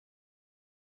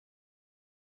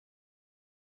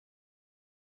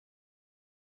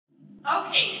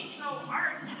Okay, so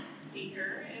our next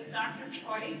speaker is Dr.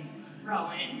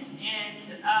 Rowan, and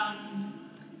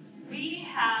we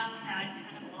have had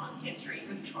kind of a long history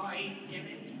with Troy,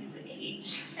 given his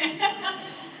age.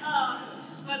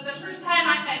 But the first time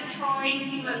I met Troy,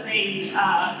 he was a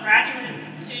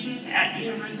graduate student at the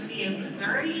University of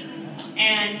Missouri,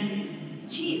 and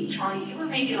geez, Troy, you were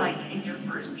maybe like in your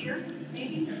first year,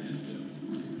 maybe?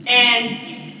 And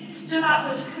you stood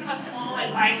up, it was kind of a small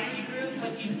advisory group,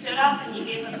 but you stood up and you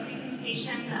gave a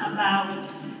presentation about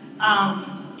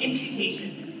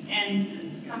imputation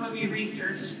and some of your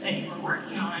research that you were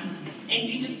working on. And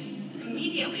you just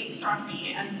immediately struck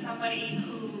me as somebody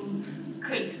who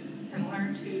could,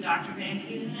 similar to Dr. Van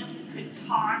Heusen, could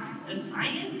talk the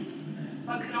science,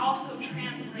 but could also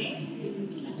translate to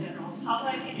the general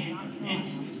public and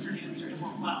to producers as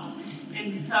well.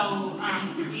 And so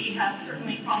we have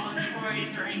certainly followed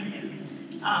Troy during his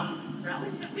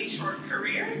relatively short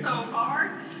career so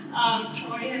far.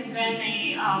 Troy has been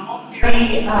a multi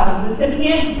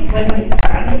recipient when he was a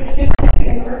graduate student at the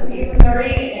University of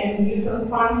Missouri and used those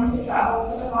funds to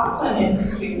travel to the Boston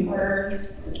Institute where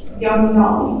young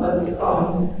adults was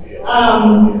going.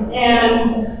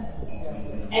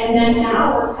 And then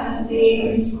now we're kind of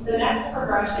seeing the next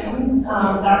progression.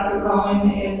 Dr.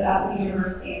 Rowan is at the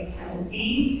University of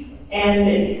Tennessee, and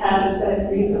it has been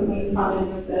recently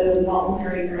funded with the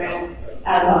voluntary grant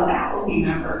as a faculty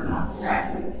member, not a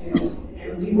graduate student.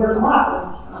 And we work a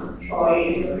lot with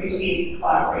Troy and appreciate the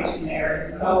collaboration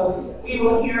there. So we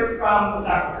will hear from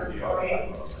Dr.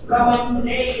 Troy Rowan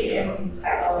today in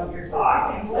title of your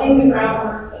talk and laying the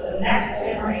groundwork for the next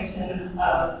generation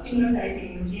of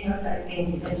phenotyping,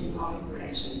 genotyping, and genomic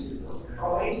predictions. So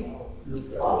Troy,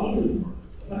 all you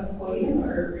want to plug in, or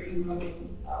are you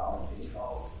moving?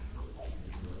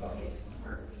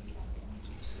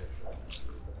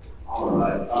 All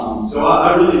right. So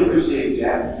I really appreciate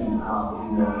Jackie and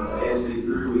the ASA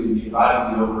group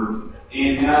inviting me over.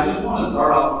 And I just want to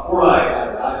start off before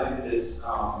I dive into this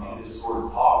sort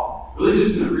of talk. Really,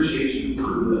 just an appreciation for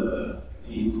the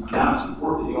amount of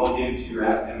support that you all give to your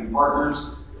academic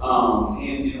partners,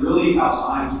 and really how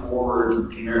science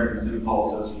forward the American Stem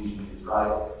Cell Association is,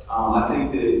 right? I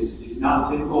think that it's not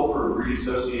typical for a breed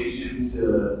association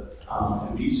to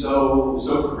be so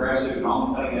progressive and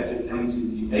on the cutting edge of things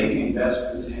and be making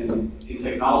investments in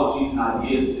technologies and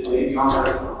ideas that maybe aren't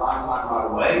ready for prime time right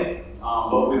away,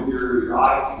 but with your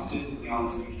eye consistently on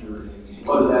the future,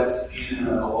 whether that's in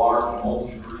a large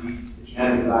multi-breed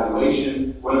genetic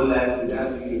evaluation, whether that's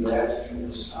investing in grad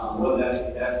students, whether that's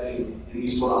investing in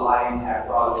these sort of high-impact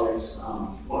projects,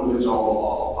 one of which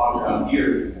I'll talk about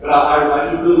here. But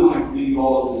I just really want to commend you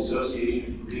all as an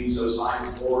association for being so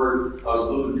science-forward. I was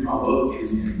looking through my book,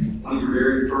 and one of your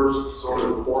very first sort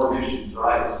of core missions,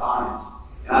 right, is science.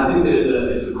 And I think that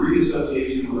as a breed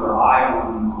association with our eye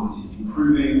on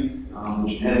improving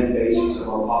the genetic basis of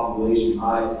our population,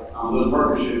 right, those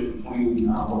partnerships between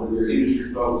whether they're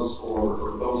industry folks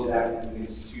or folks at academic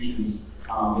institutions,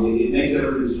 it makes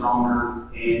everything stronger,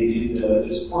 and the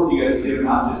support you guys have given,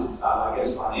 not just, I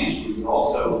guess, financially, but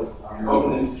also your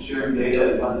openness to sharing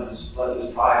data and let us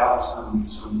try out some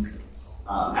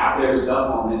out there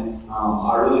stuff on it.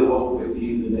 I really hope that at the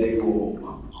end of the day we'll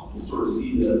sort of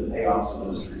see the payoffs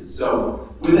of those trees.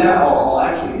 So with that, I'll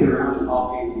actually get around to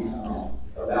talking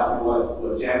about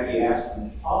what Jackie asked me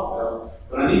to talk about,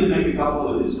 but I need to make a couple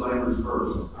of disclaimers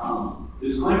first.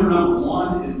 Disclaimer number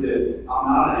one is that I'm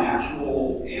not an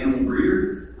actual animal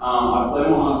breeder. I play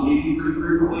one on TV pretty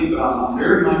frequently, but I'm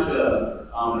very much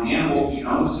an animal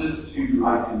genomicist who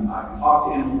I can talk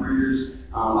to animal breeders.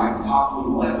 I can talk to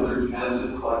molecular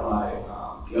geneticists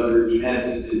like the other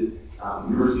geneticist at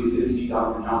University of Tennessee,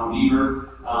 Dr. John Beaver.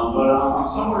 But I'm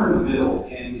somewhere in the middle,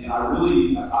 and I want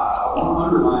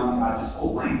to underline, and I just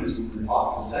told Lane this when we were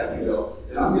talking a second ago,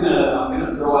 that I'm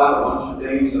gonna throw out a bunch of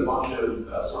things, a bunch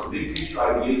of sort of big picture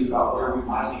ideas about where we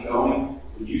might be going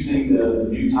with using the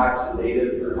new types of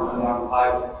data that are coming down the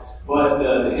pipe. But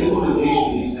the implementation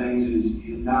of these things is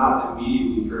not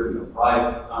immediately driven,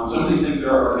 right? Some of these things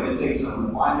are going to take some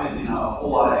refinement and a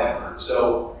whole lot of effort.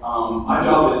 So my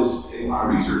job is, in my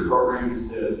research program, is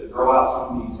to throw out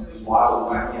some of these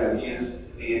wild, wacky ideas,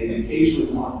 and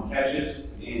occasionally one catches,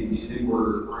 and then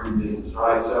we're in business,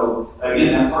 right? So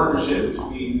again, that partnership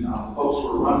between folks who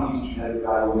are running these genetic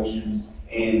evaluations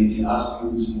and us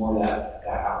doing some more of that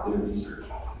out there research.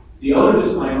 The other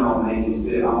disclaimer I'll make is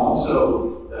that I'm also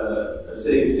a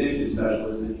state extension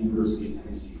specialist at the University of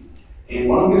Tennessee. And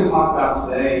what I'm going to talk about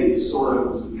today is sort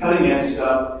of some cutting edge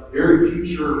stuff, very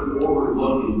future forward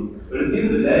looking. But at the end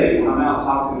of the day, when I'm out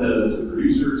talking to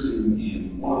producers and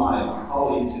one of my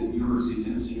colleagues at the University of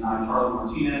Tennessee, Charlie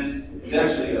Martinez, who's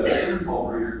actually a centerfold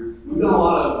breeder, we've done a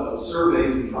lot of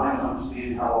surveys and trying to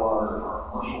understand how our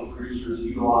commercial producers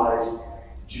utilize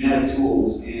genetic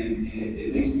tools, and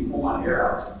it makes me pull my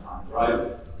hair out sometimes,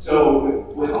 right?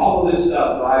 So with all of this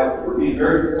stuff, right, we're being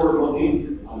very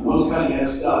forward-looking on the most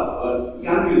cutting-edge stuff, but we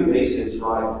got to do the basics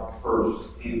right first,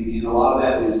 and a lot of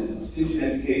that is extension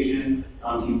education,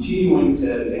 continuing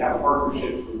to have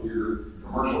partnerships with your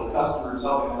commercial customers,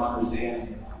 helping them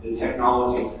understand the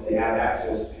technologies that they have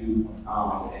access to,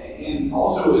 and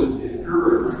also as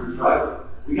pure recruiters, right?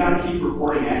 We got to keep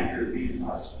reporting accurate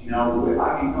phenotypes. You know, if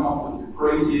I can come up with the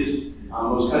craziest,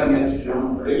 most cutting-edge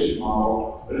genomic prediction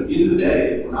model, but at the end of the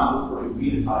day, if we're not reporting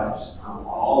phenotypes on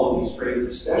all of these traits,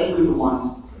 especially the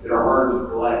ones that are hard to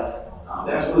collect,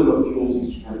 that's really what fuels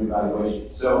these genetic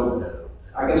evaluations. So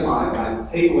I guess my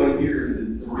takeaway here,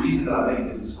 the reason that I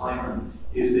make the disclaimer,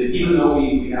 is that even though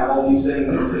we have all these things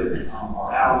that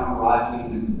are out on the horizon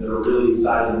and that are really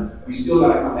exciting, we still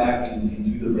got to come back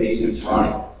and do the basics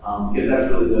right, because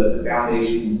that's really the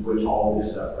foundation in which all of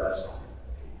this stuff rests on.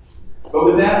 But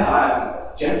with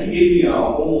that, Jackie gave me a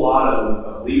whole lot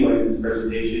of leeway in this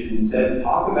presentation and said,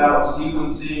 talk about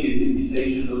sequencing and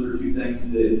imputation. Those are two things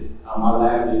that my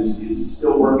lab is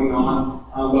still working on,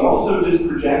 but also just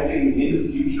projecting in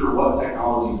the future what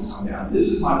technology will come down. This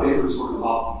is my favorite sort of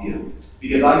lofty view,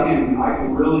 because I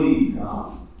can really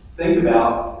think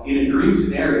about, in a dream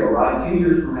scenario, right, 10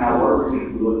 years from now, what are we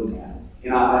going to be looking at?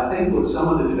 And I think with some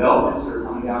of the developments that are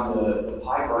coming down the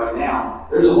pipe right now,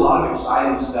 there's a lot of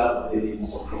exciting stuff that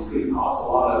is going to cause a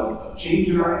lot of change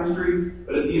in our industry.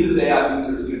 But at the end of the day, I think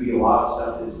there's going to be a lot of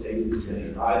stuff that stays the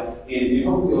same, right? And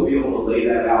hopefully we'll be able to lay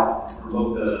that out from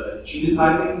both a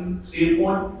genotyping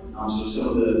standpoint, so some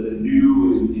of the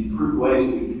new and improved ways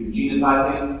that we can do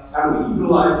genotyping, how do we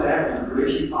utilize that in a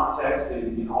prediction context,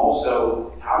 and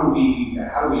also how do we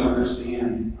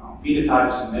understand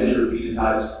phenotypes and measure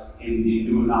phenotypes in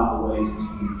new and novel ways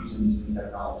using these new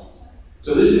technologies.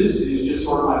 So this is just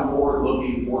sort of my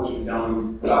forward-looking fortune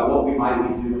telling about what we might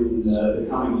be doing in the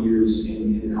coming years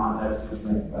in the context of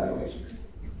genetic evaluation.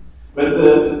 But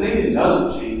the thing that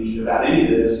doesn't change about any of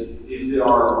this is that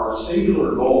our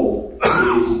singular goal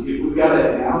is, if we've got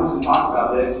to, and Allison talked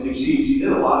about this, and she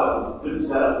did a lot of good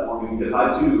setup for me, because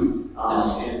I too,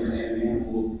 and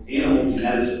animal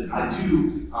geneticist, I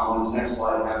too, on this next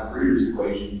slide, have a breeder's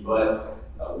equation, but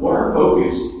what our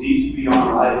focus needs to be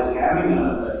on, right, is having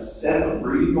a set of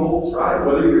breeding goals, right?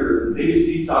 Whether you're the biggest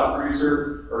feedstock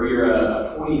producer or you're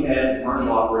a 20-head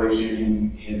commercial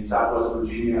operation in Southwest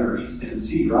Virginia or East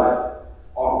Tennessee, right?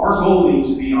 Our goal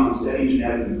needs to be on steady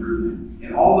genetic improvement.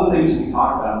 And all the things we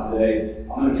talked about today,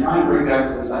 I'm going to try and bring back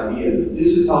to this idea that this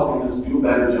is helping us do a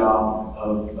better job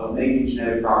of making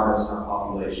genetic progress in our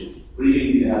population,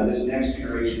 breeding this next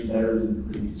generation better than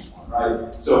the previous one,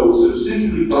 right? So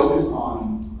essentially focused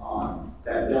on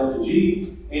that delta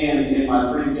G, and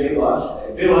my friend Jay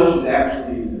Lush. Jay Lush is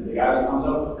actually the guy that comes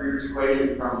up with the breeder's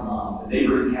equation from the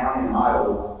neighboring county in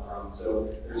Iowa.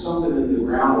 So there's something in the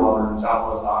groundwater in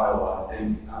southwest Iowa, I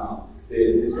think, that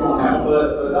is going on.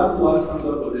 But Dr. Lush comes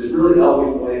up with this really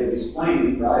elegant way of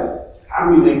explaining, right, how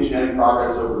do we make genetic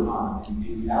progress over time?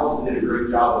 And Allison did a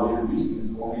great job of introducing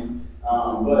this for me.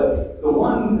 But the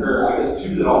one, or I guess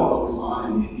two that I'll focus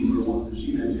on, and these are the ones that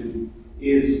she mentioned,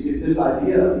 is this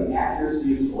idea of the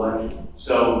accuracy of selection.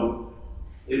 So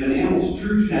if an animal's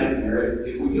true genetic merit,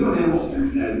 if we do an animal's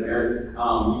true genetic merit,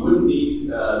 you wouldn't need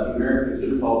the American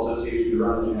Centerfold Association to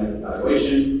run a genetic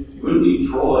evaluation. You wouldn't need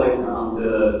Troy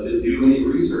to do any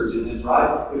research in this,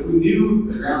 right? If we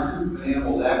knew the ground truth of an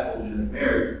animal's actual genetic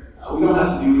merit, we don't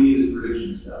have to do any of this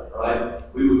prediction stuff, right?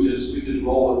 We just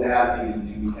roll with that,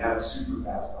 and we have super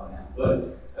fast on that.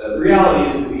 But the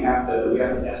reality is that we have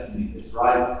to estimate this,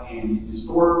 right? And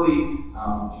historically,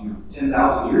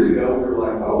 10,000 years ago, we were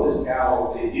like, oh, this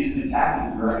cow isn't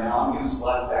attacking me right now. I'm going to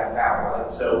select that cow,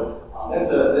 right? So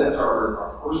that's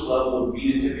our first level of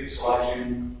phenotypic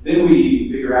selection. Then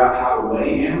we figure out how to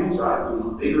weigh animals, right? We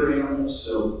want bigger animals,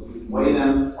 so we can weigh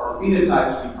them. Our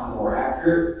phenotypes become more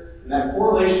accurate, and that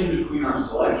correlation between our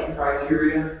selection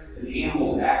criteria and the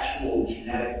animal's actual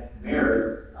genetic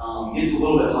merit gets a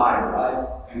little bit higher, right?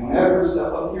 And whenever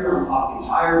stuff up here on top gets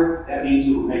higher, that means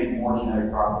that we're making more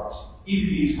genetic progress.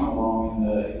 EPDs come along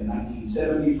in the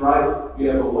 1970s, right? We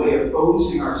have a way of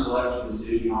focusing our selection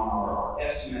decision on our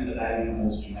estimate of that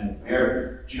animal's genetic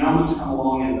merit. Genomics come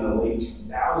along in the late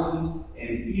 2000s,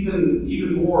 and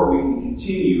even more, we can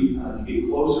continue to get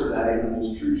closer to that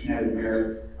animal's true genetic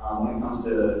merit when it comes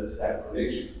to that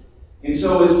prediction. And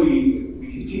so as we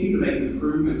continue to make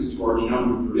improvements to our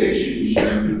genomic prediction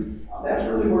machine, that's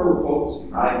that's really where we're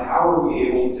focusing, right? How are we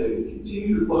able to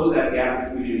continue to close that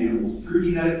gap between an animal's true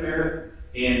genetic merit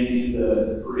and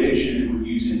the prediction that we're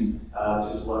using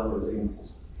to select those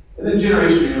animals? And then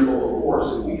generation interval, of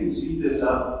course, if we can speed this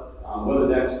up, whether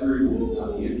that's through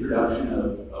the introduction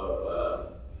of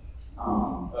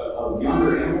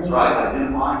younger animals, right?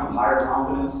 Identifying with higher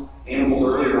confidence animals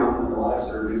earlier on in their lives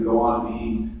that are going to go on to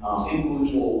be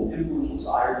influential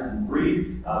sires and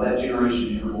breed, that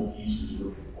generation interval piece is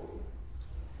really important.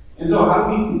 And so how do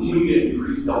we continue to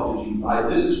increase delta G, right?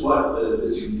 This is what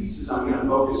the two pieces I'm going to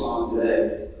focus on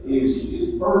today is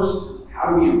first, how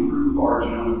do we improve our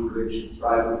genomic predictions,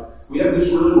 right? We have this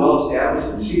really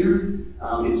well-established machinery.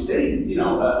 It stayed,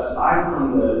 aside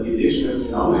from the addition of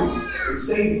genomics, it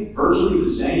stayed virtually the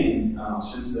same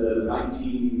since the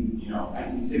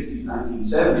 1960s,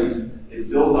 1970s.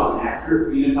 It's built on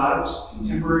accurate phenotypes,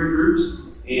 contemporary groups,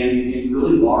 and in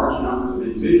really large numbers of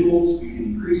individuals. We can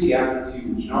increase the accuracy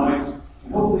with genomics,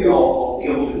 and hopefully I'll be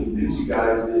able to convince you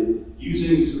guys that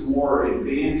using some more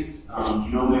advanced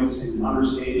genomics and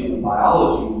understanding of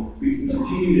biology, we can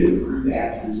continue to improve the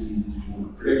accuracy of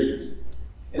genomic predictions.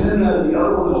 And then the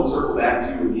other one that I'll circle back to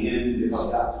again, if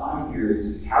I've got time here,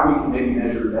 is how we can maybe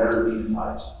measure better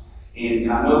phenotypes.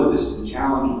 And I know that this is a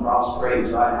challenge across traits,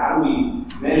 right? How do we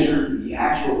measure the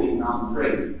actual economic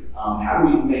trait? How do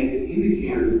we make the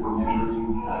indicator that we're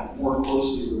measuring more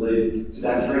closely related to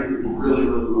that trait that we really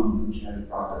want to move genetic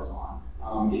progress on?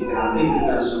 And I think that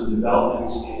there's some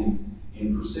developments in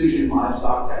precision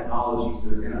livestock technologies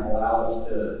that are going to allow us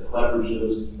to leverage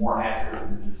those more accurate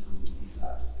measures.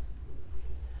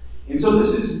 And so this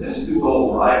is the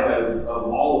goal, right, of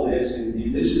all of this,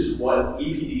 and this is what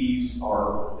EPDs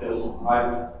are built on,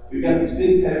 right? We've got these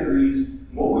big pedigrees,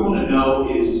 and what we want to know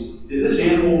is, did this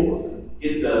animal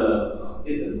get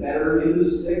the better end of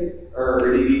the stick,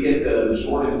 or did he get the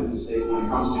short end of the stick when it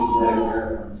comes to genetic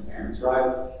merit from his parents,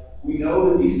 right? We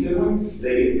know that these siblings,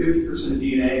 they get 50% of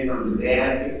DNA from the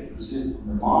dad, 50% from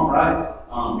their mom, right?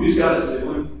 Who's got a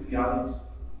sibling in the audience?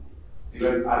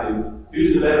 Anybody? I do.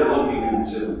 Who's the better looking than your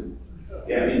sibling?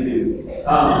 Yeah, me too.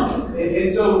 And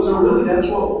so really that's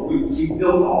what we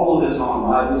built all of this on,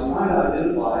 right? This trying to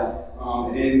identify,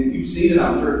 and you've seen it,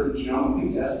 I'm sure, from Genomic,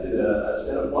 we tested a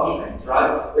set of flush names,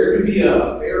 right? There could be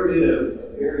a fair bit of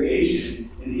variation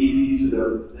in the EPDs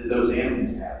that those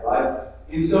animals have, right?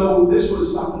 And so this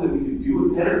was something that we could do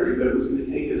with pedigree, but it was going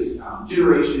to take us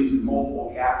generations and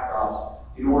multiple calf crops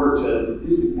in order to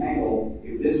disentangle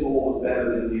if this bull was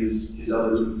better than his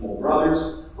other two full brothers.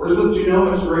 Whereas with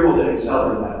genomics, we're able to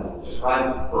accelerate that a little bit,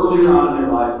 right? Earlier on in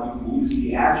their life, we can use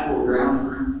the actual ground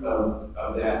truth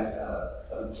of the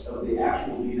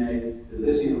actual DNA that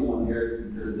this animal inherits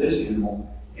compared to this animal,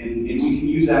 and we can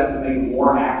use that to make a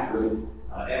more accurate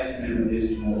estimate of his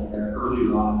genetic merit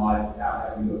earlier on in life without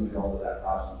having to go through all of that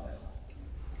process.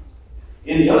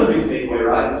 And the other big takeaway,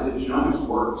 right, is that genomics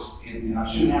works, and I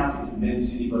shouldn't have to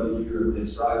convince anybody here of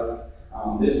this, right?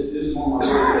 This is one of my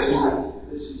favorite papers.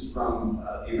 This is from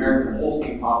the American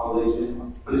Holstein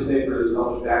population. This paper is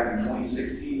published back in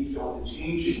 2016, showing the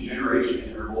change in generation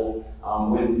interval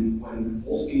when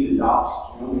Holstein adopts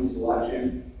genomic selection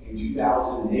in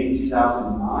 2008,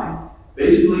 2009.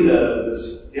 Basically, the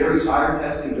dairy sire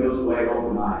testing goes away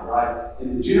overnight, right?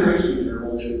 And the generation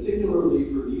interval, particularly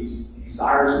for these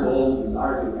sires of bulls and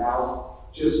sires of cows,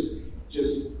 just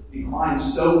declines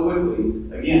so quickly,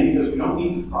 again, because we don't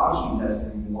need the progeny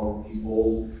testing anymore with these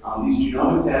bulls. These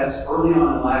genomic tests early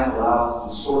on in life allow us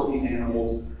to sort these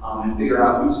animals and figure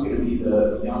out who's going to be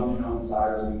the young genomic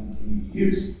sires we continue to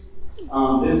use.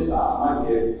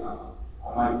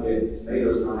 I might get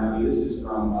tomatoes thrown at me. This is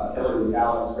from Kelly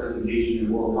Vitalik's presentation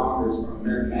in World Congress from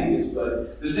American Angus,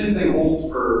 but the same thing holds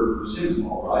for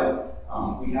Simsmall, right?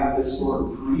 We have this sort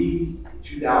of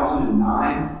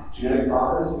pre-2009 genetic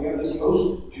progress. We have this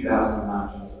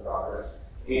post-2009 genetic progress.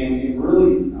 And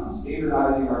really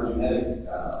standardizing our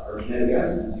genetic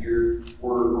estimates here,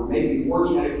 we're making more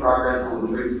genetic progress on the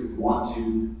traits that we want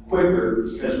to quicker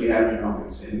because we have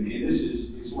genomics. And this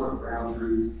is sort of ground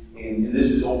truth, and this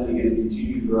is only going to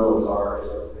continue to grow as our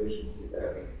predictions get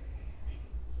better.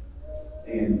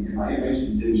 And my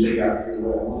animations didn't shake out here the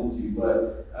way I wanted to,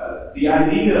 but the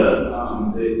idea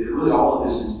that really all of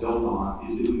this is built on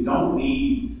is that we don't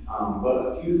need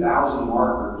but a few thousand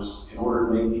markers in order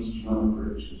to make these genomic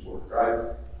predictions work,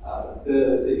 right?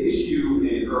 The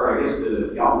issue, or I guess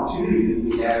the opportunity that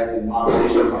we have in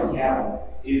populations like cattle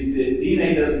is that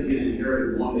DNA doesn't get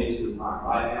inherited one base at a time,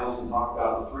 right? Allison talked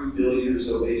about the 3 billion or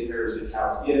so base pairs that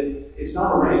cows get. It's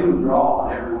not a random draw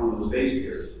on every one of those base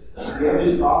pairs. We have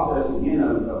this process, again,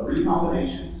 of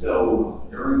recombination. So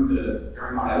during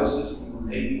meiosis, when we're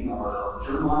making our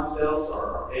germline cells,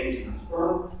 our eggs and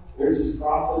sperm. There's this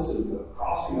process of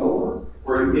crossing over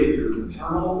where you get your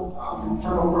maternal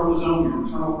chromosome, your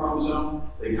maternal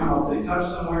chromosome. They come up, they touch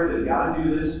somewhere, they've got to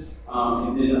do this,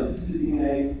 and then a piece of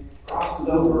DNA crosses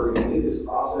over and you get this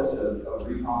process of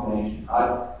recombination.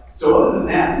 Right? So other than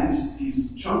that,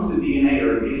 these chunks of DNA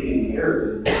are getting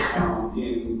inherited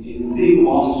in big,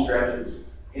 long stretches.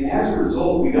 And as a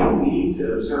result, we don't need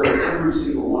to observe every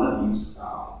single one of these,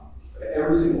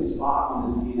 every single spot on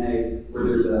this DNA where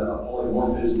there's a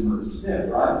polymorphism or a SNP,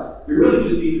 right? We really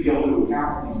just need to be able to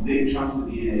account for these big chunks of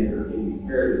DNA that are getting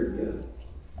inherited together.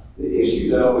 The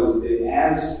issue, though, is that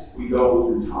as we go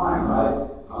through time,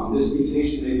 right, this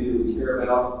mutation maybe that we care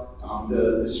about,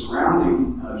 the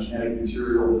surrounding genetic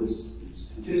material that's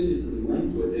statistically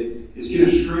linked with it is going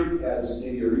to shrink as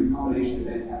maybe a recombination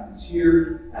event happens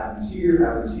here, happens here,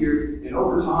 happens here, and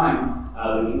over time,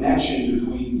 the connection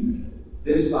between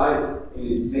this site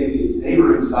and maybe its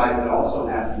neighboring site that also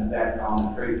has an effect on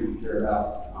the trait that we care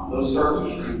about, those start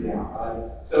to shrink down,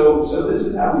 right? So this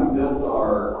is how we built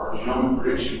our genomic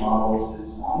prediction models,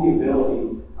 is on the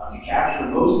ability to capture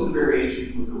most of the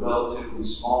variation with a relatively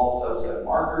small subset of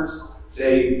markers,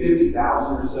 say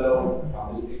 50,000 or so.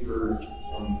 This paper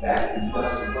from back in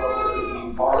 2012 said it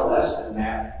would be far less than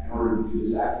that in order to do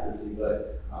this accurately.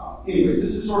 But anyways,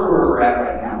 this is sort of where we're at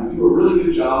right now. We do a really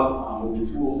good job with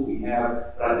the tools we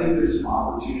have, but I think there's some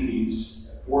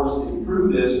opportunities for us to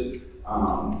improve this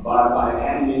by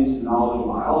adding in some knowledge of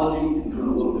biology and doing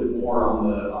a little bit more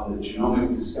on the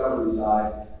genomic discovery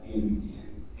side. And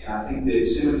I think that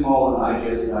Simmental and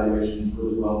IGS evaluation is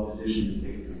really well positioned to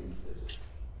take advantage of this.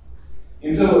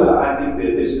 And so I think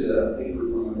that this is a paper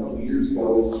from a couple of years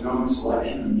ago, genomic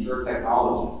selection and mature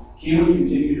technology. Can we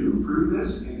continue to improve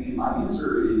this? And my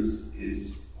answer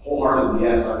is wholeheartedly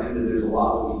yes. I think that there's a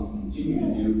lot that we can continue to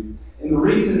do. And the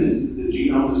reason is that the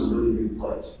genome is a really big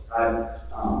place, right?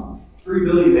 3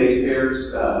 billion base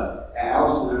pairs,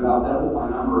 obviously there's about double my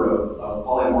number of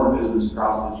polymorphisms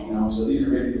across the genome, so these are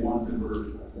maybe the ones that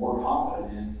we're more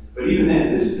confident in. But even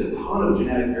then, this is a ton of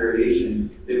genetic variation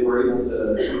that we're able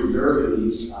to observe in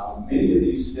these. Many of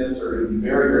these SNPs are going to be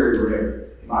very, very rare.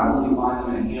 You might only find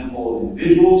them in a handful of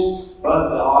individuals, but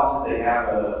the odds that they have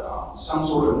some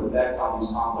sort of effect on these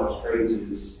complex traits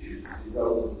is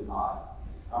relatively high.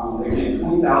 Again,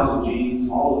 20,000 genes,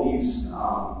 all of these,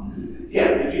 the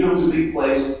genome's a big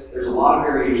place. There's a lot of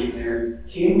variation there.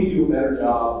 Can we do a better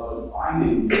job of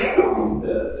finding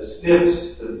the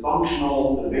SNPs, the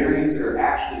functional, the variants that are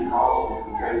actually causal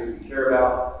to the traits that we care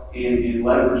about, and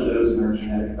leverage those in our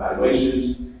genetic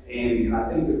evaluations? And I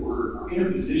think that we're in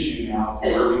a position now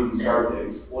where we can start to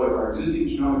exploit our existing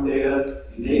genomic data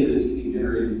and data that's being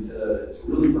generated to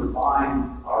really refine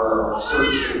our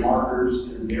search for markers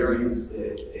and variants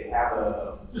that have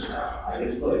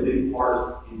play a big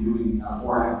part in doing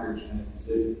more accurate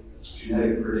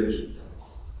genetic predictions.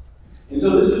 And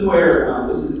so this is where,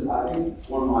 this is, I think,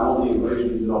 one of my only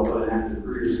equations that I'll put an active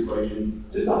careers equation,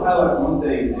 just to highlight one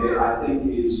thing that I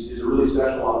think is a really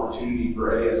special opportunity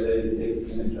for ASA to take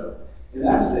advantage of. And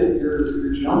that's that your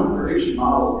genomic prediction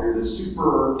model here, the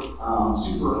super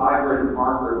hybrid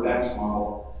marker effects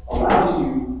model, allows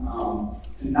you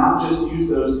to not just use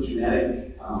those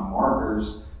genetic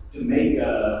markers to make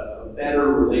a better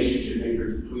relationship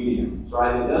matrix between them,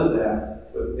 right? It does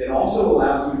that, but it also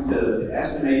allows you to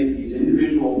estimate these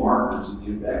individual markers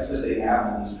and the effects that they have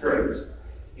on these traits.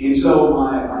 And so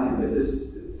my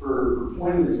impetus for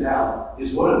pointing this out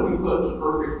is, what if we put the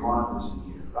perfect markers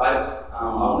in here, right? I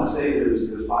want to say there's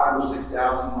 5,000 or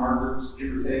 6,000 markers,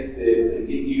 give or take, that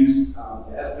get used to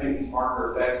estimate these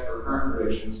marker effects for current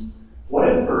predictions. What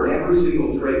if for every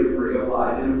single trait we were able to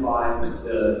identify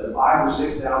the 5,000 or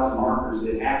 6,000 markers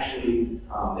that actually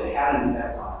that had an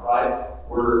effect on it, right?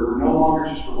 We're no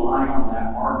longer just relying on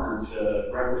that marker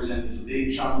to represent this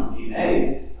big chunk of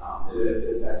DNA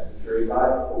that affects the trait,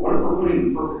 right? But what if we're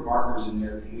putting the perfect markers in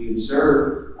there? Can we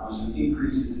observe some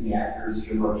increases in the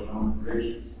accuracy of our genomic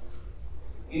predictions?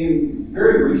 And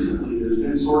very recently, there's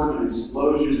been sort of an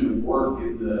explosion of work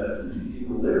in the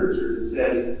literature that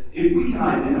says if we can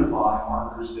identify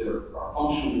markers that are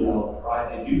functionally relevant,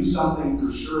 right, they do something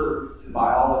for sure to the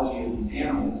biology of these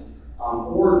animals,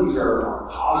 or these are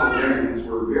causal variants,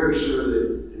 we're very sure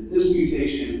that this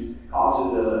mutation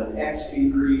causes an X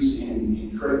increase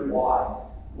in trait Y.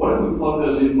 What if we plug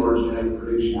those into our genetic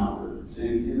prediction algorithms?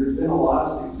 And there's been a lot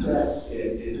of success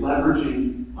at leveraging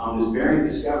this variant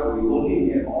discovery,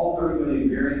 looking at all 30 million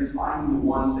variants, finding the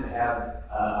ones that have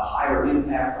a higher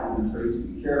impact on the traits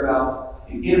that we care about,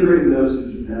 and integrating those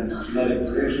into genetic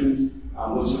predictions.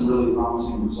 with some really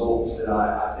promising results that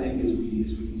I think as we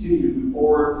continue to move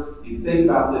forward and think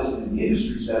about this in an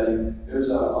industry setting, there's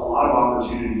a lot of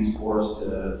opportunities for us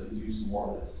to do some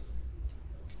more of this.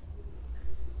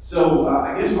 So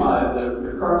I guess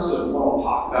the crux of what I'll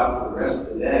talk about for the rest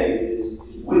of the day is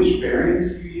which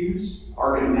variants you use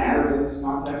are going to matter in this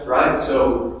context, right?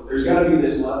 So there's got to be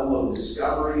this level of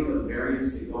discovery of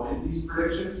variants that go into these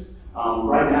predictions.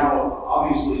 Right now,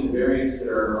 obviously, the variants that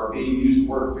are being used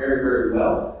work very, very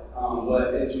well.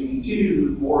 But as we continue to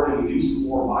move forward and we do some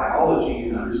more biology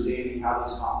and understanding how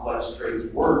these complex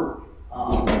traits work,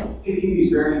 picking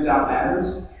these variants out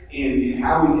matters, and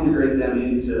how we integrate them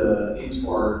into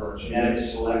our genetic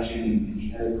selection and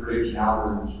genetic prediction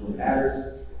algorithms really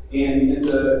matters. And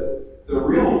the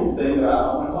real thing that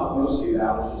I want to talk mostly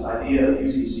about is this idea of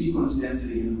using sequence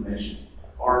density information.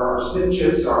 Our SNP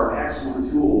chips are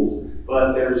excellent tools,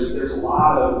 but there's a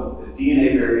lot of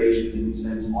DNA variation that these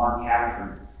things aren't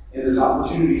capturing. And there's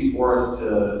opportunities for us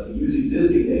to use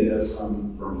existing data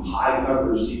from high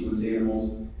coverage sequenced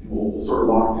animals, and we'll sort of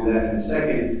walk through that in a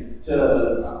second,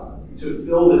 to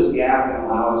fill this gap and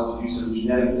allow us to do some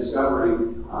genetic discovery.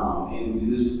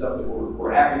 And this is stuff that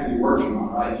we're actively working on,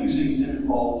 right? Using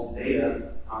Synapol's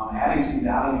data, adding some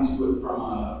value to it from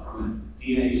a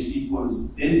DNA sequence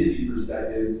density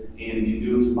perspective, and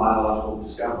doing some biological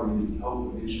discovery that we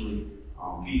hope eventually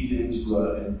feeds into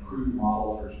an improved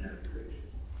model for genetic prediction.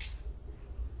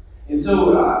 And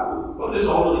so what this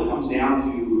all really comes down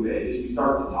to is we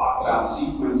start to talk about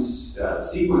sequence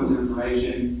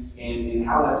information and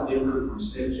how that's different from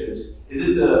SNP chips, is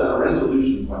it's a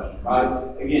resolution question,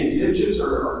 right? Again, SNP chips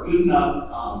are good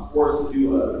enough for us to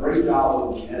do a great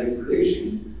job of genetic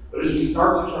prediction, but as we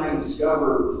start to try and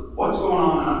discover what's going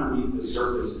on underneath the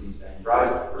surface of these things,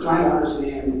 right? We're trying to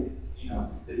understand,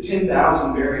 the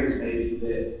 10,000 variants maybe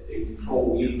that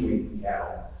control weed in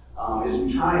cattle. As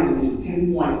we try and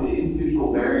pinpoint the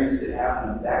individual variants that have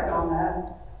an effect on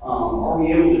that, are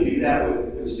we able to do that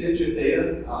with SNP chip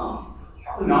data?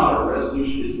 Probably not. Our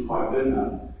resolution isn't quite good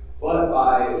enough. But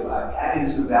by adding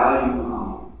some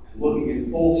value, looking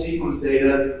at full sequence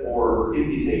data or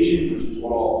imputation, which is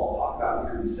what I'll talk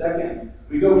about here in a second,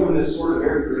 we go from this sort of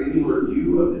very granular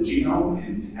view of the genome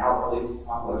and how it relates to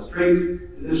complex traits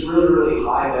to this really, really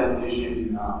high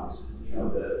definition, my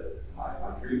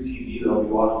dream TV that I'll be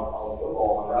watching college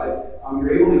football on, right?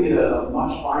 You're able to get a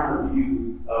much finer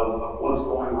view of what's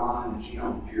going on in the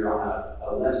genome here on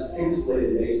a less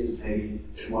pixelated basis maybe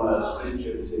than what a SNP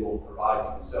chip is able to provide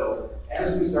you. So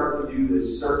as we start to do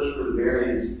this search for the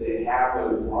variants that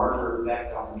have a larger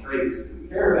effect on the traits that we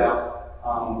care about,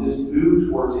 this move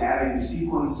towards having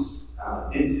sequence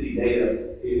density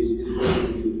data is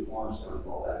really the cornerstone of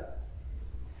all that.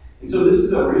 And so this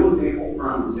is a real example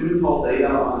from Synapol data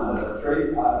on a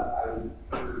trait.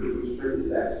 I forget which trait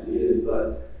this actually is,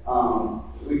 but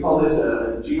we call this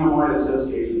a genome-wide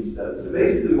association study. So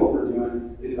basically what we're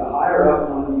doing is the higher up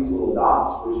one of these little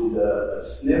dots, which is a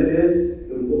SNP is,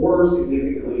 the more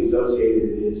significantly associated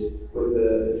it is with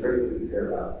the traits that we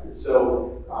care about here.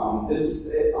 So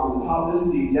this on the top, this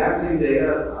is the exact same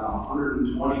data,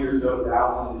 120 or so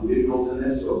thousand individuals in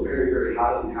this, so a very, very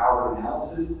highly powered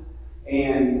analysis.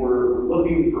 And we're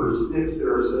looking for SNPs that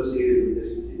are associated with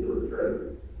this particular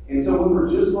trait. And so when we're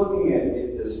just looking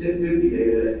at the SNP50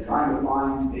 data and trying to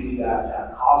find maybe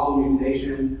that causal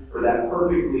mutation or that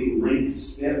perfectly linked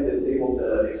SNP that's able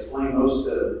to explain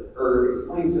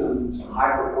explain some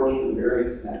high proportion of the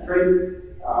variants in that trait,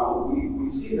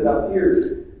 we see that up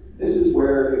here, this is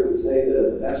where it would say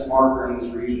the best marker in this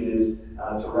region is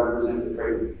to represent the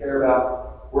trait we care about.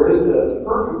 Whereas the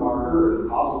perfect marker, or the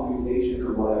causal mutation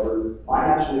or whatever, might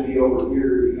actually be over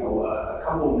here, a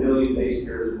couple million base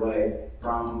pairs away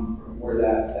from where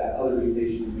that other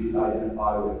mutation would be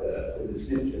identified with the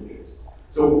SNP chip is.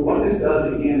 So what this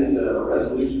does, again, is a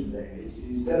resolution thing. It's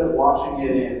instead of watching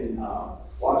it in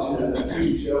watching a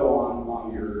TV show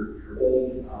on your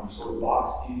old sort of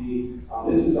box TV,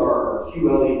 this is our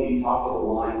QLED top of the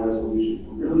line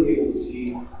resolution. We're really able to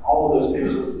see all of those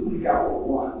pixels that we got with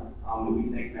one. That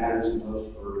we think matters the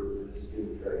most for this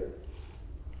given trait.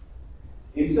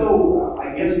 And so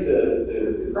I guess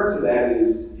the crux of that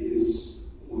is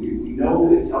we know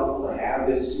that it's helpful to have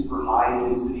this super high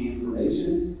density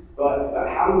information, but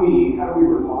how do we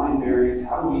refine variants?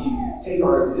 How do we take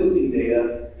our existing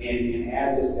data and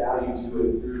add this value to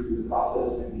it through the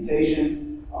process of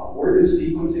imputation? Where does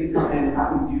sequencing come in? How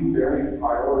do we do variant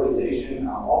prioritization?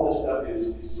 All this stuff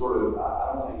is sort of,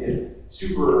 I don't want to get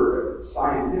super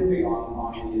scientific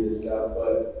on any of this stuff,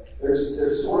 but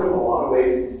there's sort of a lot of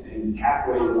ways and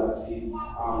pathways that I see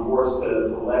for us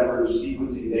to leverage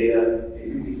sequencing data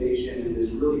and computation and this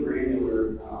really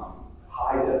granular,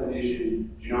 high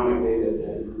definition genomic data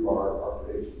to improve our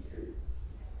predictions here.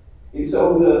 And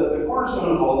so the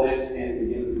cornerstone of all this,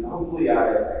 and hopefully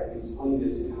I can explain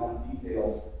this in enough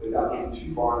detail without getting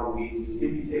too far in the weeds, is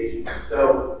imputation.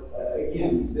 So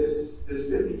again, this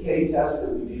 50K test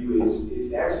that we do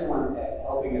is excellent at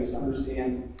helping us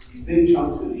understand these big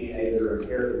chunks of DNA that are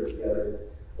inherited together.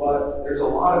 But there's a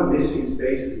lot of missing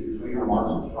spaces between our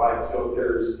markers, right? So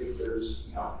if there's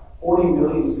 40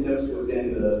 million SNPs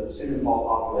within the Seminole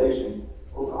population,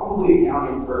 we're probably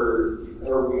accounting for,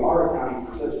 or we are accounting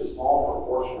for such a small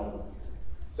proportion of them.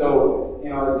 So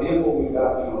in our example, we've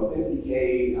got a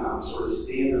 50K sort of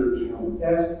standard genomic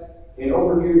test, and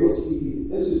over here you'll see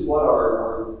this is what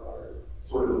our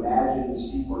sort of imagined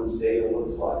sequence data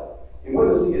looks like. And what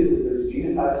you'll see is that there's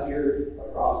genotypes here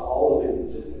across all of the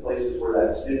consistent places where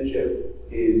that SNP chip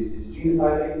is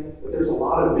genotyping, but there's a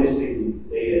lot of missing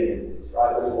data in this,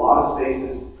 right? There's a lot of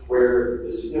spaces where the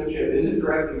SNP chip isn't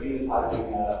directly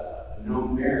genotyping a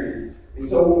known variant. And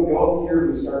so when we go up here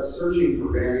and we start searching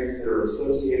for variants that are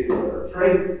associated with our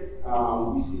trait,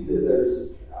 we see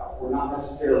that we're not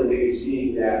necessarily maybe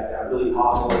seeing that really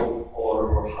hostile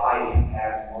or high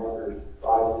impact marker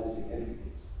rise to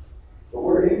significance. But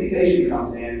where imputation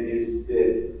comes in is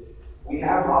that we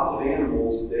have lots of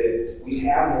animals that we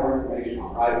have more information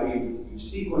on, right? We've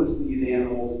sequenced these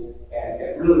animals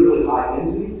at really, really high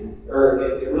density, or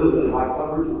at really, really high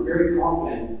coverage. We're very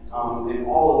confident in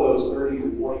all of those 30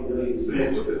 to 40 million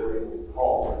SNPs that we're able to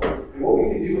call. And what we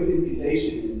can do with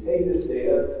imputation is take this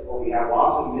data where we have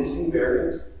lots of missing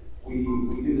variants. We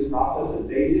do this process of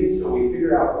phasing, so we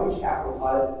figure out which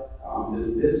haplotype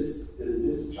does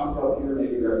this chunk up here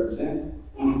maybe represent,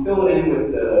 and we fill it in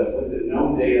with the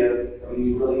known data from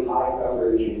these really high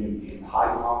coverage and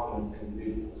high confidence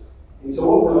individuals. And so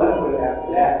what we're left with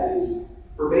after that is,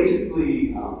 for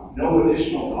basically no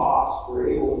additional cost, we're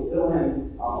able to fill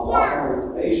in a lot more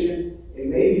information and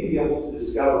maybe be able to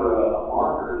discover a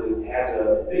marker that has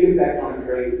a big effect on a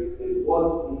trait that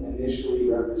wasn't initially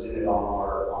represented on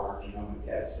our genomic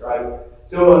test, right?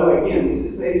 So again, this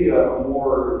is maybe a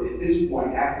more, at this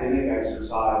point, academic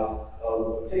exercise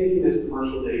of taking this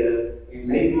commercial data and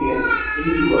making it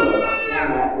into a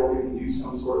format where we can do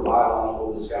some sort of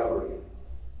biological discovery.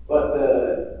 But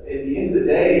at the end of the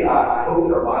day, I hope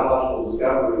that our biological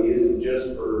discovery isn't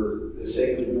just for the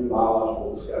sake of doing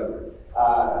biological discovery.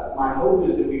 My hope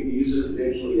is that we can use this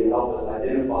eventually to help us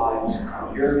identify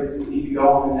variants that need to go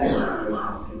on the next generation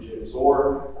of SNP chips,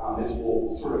 or as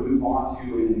we'll sort of move on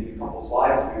to in a couple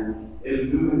slides here, as we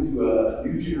move into a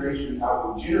new generation of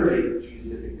how we generate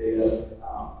genotypic data,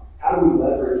 how do we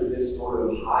leverage this sort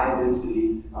of high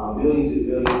density, millions and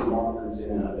billions of markers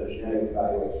in a genetic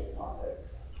evaluation context.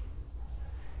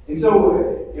 And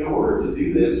so, in order to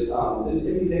do this, this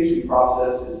imputation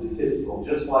process is statistical,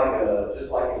 just like an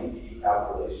EPE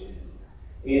calculation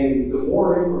is. And the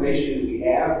more information that we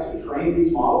have to train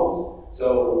these models,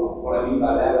 so what I mean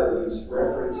by that are these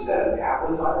reference set of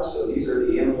haplotypes. So these are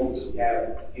the animals that we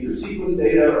have either sequence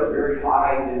data or very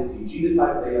high density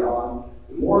genotype data on.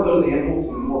 The more of those animals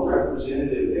and the more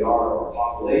representative they are of our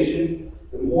population,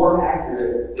 the more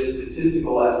accurate this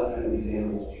statistical estimate of these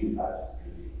animals' genotypes.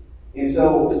 And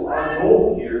so our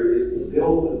goal here is to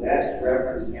build the best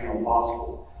reference panel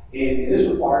possible. And this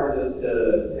requires us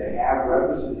to have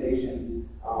representation,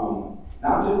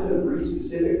 not just in a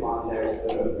breed-specific context,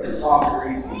 but across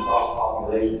breeds and across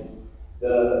populations.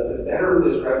 The better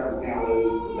this reference panel is,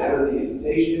 the better the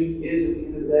imputation is at the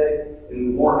end of the day,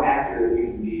 and the more accurate we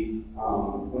can be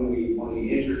when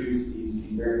we introduce these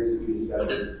variants that we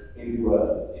discovered into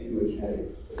a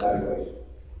genetic evaluation.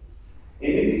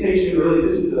 In imputation, really,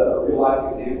 this is a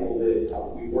real-life example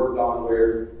that we worked on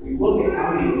where we look at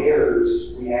how many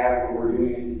errors we have when we're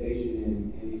doing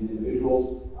imputation in these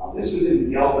individuals. This was in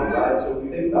Gelbin, right? So if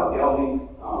you think about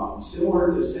Gelbin,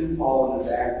 similar to Simmental in the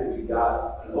fact that we've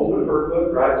got an open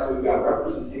herd, right? So we've got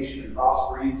representation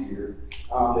across breeds here.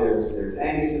 There's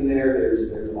Angus in there.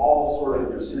 There's all sort of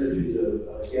percentages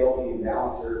of Gelbin and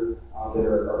Balancer that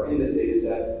are in this data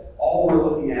set. All we're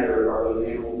looking at are those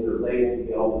animals that are labeled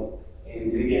Gelbin.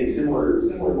 And again, similar to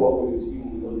what we would see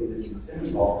when we look at this in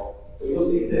Simmental. But you'll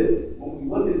see that when we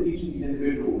look at each of these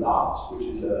individual dots, which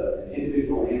is an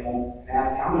individual animal, and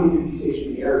ask how many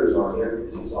imputation errors are there,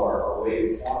 this is our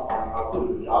way of quantifying how good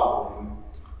of a job we're doing.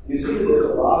 You see that there's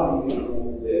a lot of these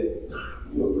animals that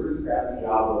do a pretty crappy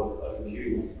job of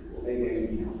computing. We're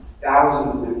making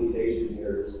thousands of imputation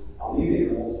errors on these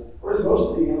animals, whereas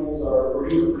most of the animals are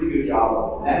doing a pretty good job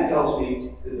of it. And that tells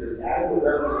me that there's adequate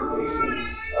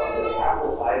representation of the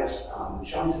haplotypes, the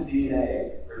chunks of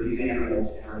DNA for these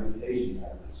animals in our imputation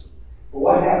patterns. But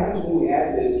what happens when we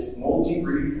add this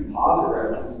multi-breed composite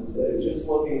reference instead of just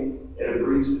looking at a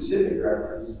breed-specific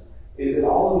reference is that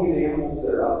all of these animals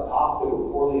that are up top that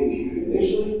were poorly imputed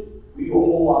initially, we do a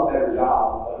whole lot better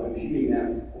job of imputing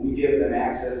them when we give them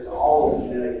access to all of the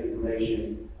genetic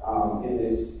information in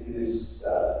this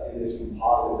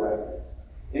composite reference.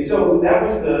 And so that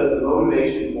was the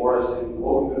motivation for us, and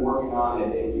what we've been working on at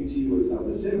UT with some of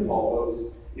the Simmental folks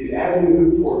is as we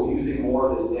move towards using more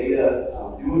of this data,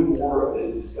 doing more of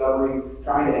this discovery,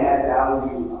 trying to add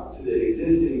value to the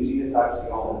existing genotypes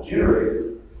and all the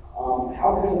generators,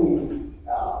 how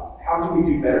can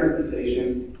we do better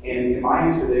imputation? And my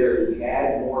answer there is we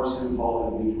add more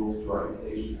Simmental individuals to our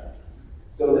imputation patterns.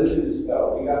 So this is,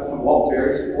 we got some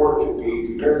Berry support that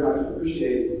we very much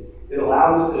appreciate. It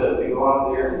allowed us to go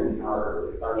out there, and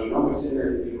our Genomics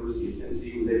Center at the University of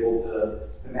Tennessee was able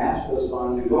to match those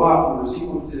funds and go out and we're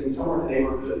sequencing somewhere in the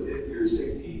neighborhood of 50 or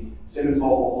 60 Simmental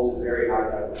holes at very high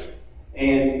coverage.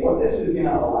 And what this is going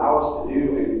to allow us to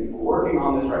do, and we're working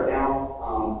on this right now,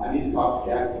 I need to talk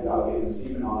to Jackie about getting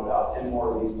semen on about 10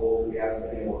 more of these holes that we haven't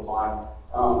been able to find.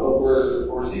 But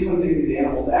we're sequencing these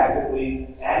animals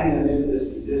actively, adding them into this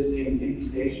existing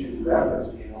imputation reference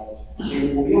panel,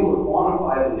 and we'll be able to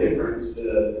quantify the difference,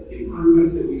 the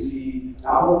improvements that we see,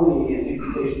 not only in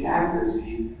imputation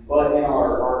accuracy, but in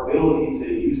our ability to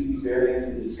use these variants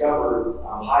and discover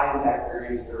high-impact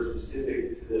variants that are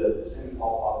specific to the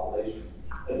Simmental population.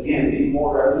 Again, being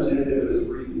more representative of this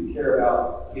breed we care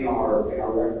about in our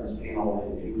reference panel,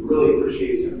 and we really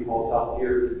appreciate Simmental's help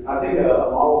here. I think a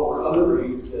model for other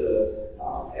breeds,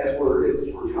 as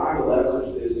we're trying to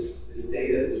leverage this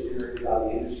data that's generated by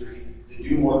the industry to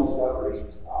do more discovery,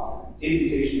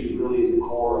 imputation is really at the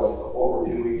core of what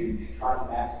we're doing, and trying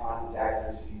to maximize its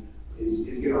accuracy is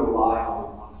going to rely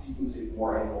on sequencing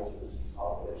more animals for this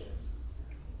population.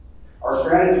 Our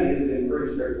strategy has been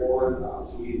pretty straightforward.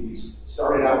 So we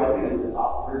started out looking at the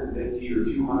top 150 or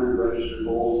 200 registered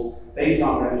bulls based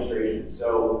on registration.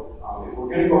 So if we're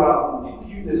going to go out and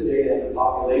impute this data in the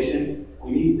population,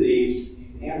 we need these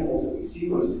animals that we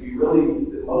sequence to be really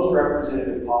the most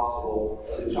representative possible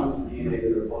of the chunks of DNA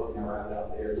that are floating around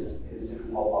out there in the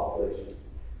Simmental population.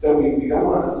 So we don't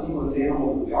want to sequence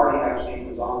animals that we already have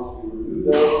sequence on, so we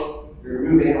remove those. We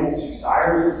remove animals whose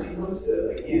sires are sequenced,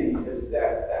 again, because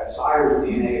that sire's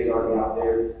DNA is already out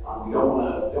there. We don't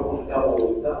want to double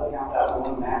count that. We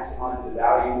want to maximize the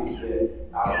value we get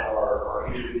out of our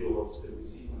individuals that we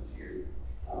sequence here.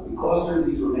 We cluster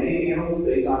these remaining animals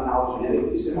based on how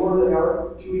genetically similar they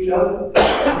are to each other,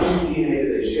 how much DNA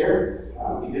do they share,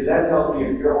 because that tells me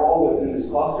if you're all within this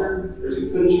cluster, there's a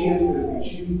good chance that if we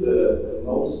choose the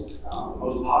most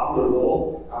popular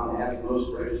bull that has the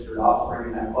most registered offspring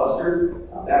in that cluster,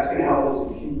 that's going to help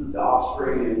us impute the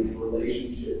offspring and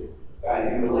relationship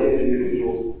and related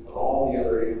individuals of all the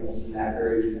other animals in that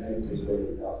very genetically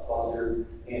related cluster.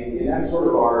 And that's sort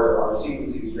of our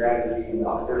sequencing strategy in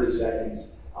about 30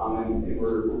 seconds. And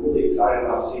we're really excited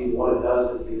about seeing what it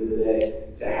does at the end of the day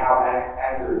to how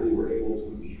accurately we're able to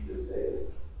impute this data.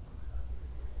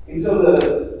 And so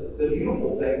the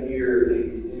beautiful thing here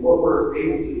is, and what we're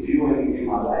able to do in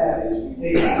my lab is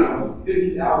we take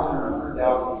 50,000 or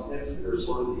 100,000 SNPs that are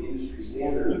sort of the industry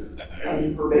standards,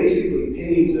 and for basically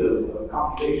pennies of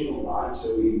computational time,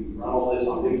 so we run all this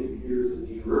on big computers at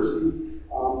the university,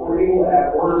 we're able to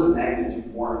add orders of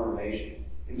magnitude more information.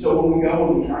 And so when we go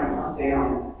and we try and hunt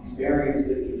down these variants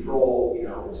that control,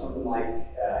 something like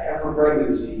heifer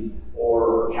pregnancy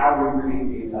or cow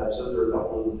breeding phenotypes, those are a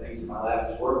couple of the things that my lab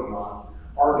is working on.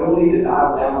 Our ability to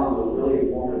dial down on those really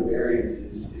informative variants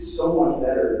is so much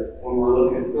better when we're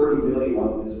looking at 30 million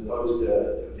of them as opposed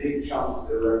to big chunks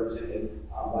that are represented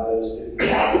by those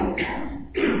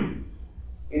 50,000.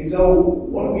 And so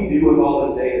what do we do with all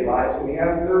this data, right? So we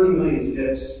have 30 million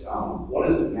SNPs. What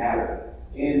does it matter?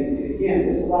 And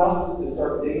again, this allows us to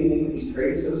start digging into these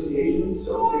trait associations,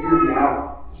 so figuring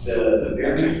out the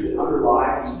variants that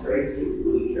underlie these traits that we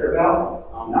really care about,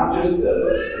 not just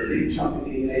the big chunk of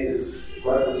DNA that's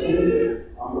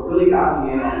representative, but really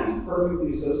diving in on these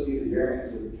perfectly associated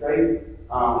variants with the trait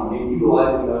and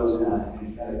utilizing those in a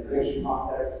genetic prediction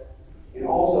context. And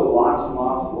also lots and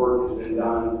lots of work has been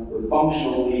done with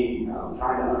functionally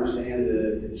trying to understand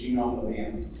the genome of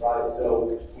animals, right?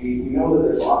 So we know that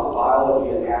there's lots of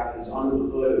biology that happens under the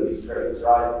hood of these traits,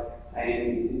 right?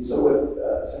 And so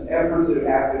with some efforts that have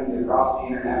happened across the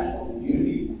international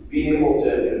community, being able to,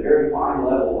 at a very fine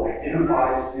level,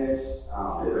 identify SNPs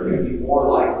that are going to be more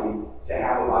likely to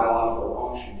have a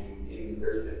biological function. And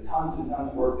there's been tons and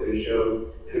tons of work that has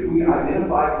showed that if we can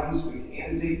identify these, we can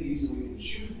annotate these, and we can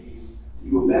choose these,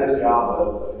 we do a better job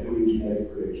of doing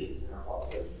genetic predictions in our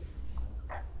population.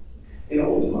 And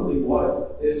ultimately,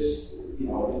 what this, in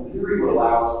theory, would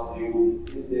allow us to do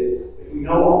is that if we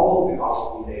know all of the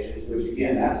causal mutations, which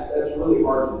again, that's really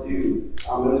hard to do,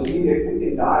 but as we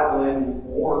can dial in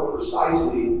more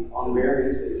precisely on the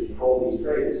variants that control these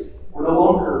traits, we're no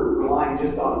longer relying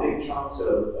just on big chunks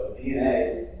of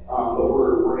DNA, but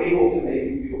we're able to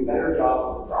maybe do a better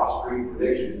job of crossbreed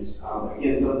predictions.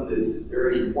 Again, something that's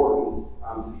very important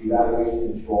to the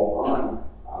evaluation that you all run.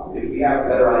 If we have a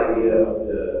better idea of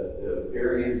the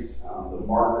variants, the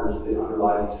markers that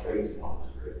underlie these traits, and help us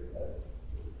predict better.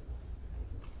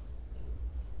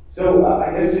 So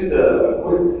I guess just a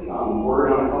quick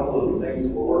word on a couple of the things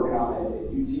that we're working on at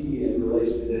UT in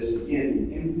relation to this. Again,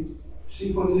 in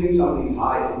sequencing some of these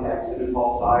high-index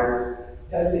immutable sires,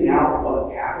 testing out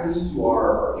what happens to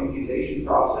our imputation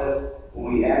process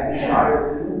when we add these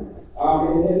sires in.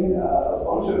 And then a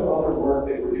bunch of other work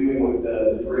that we're doing with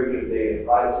the derivative data,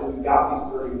 right? So we've got these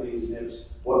 30 million SNPs.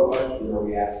 What questions are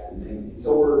we asking? And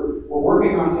so we're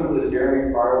working on some of this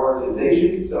variant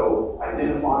prioritization. So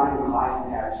identifying the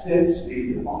high-impact SNPs,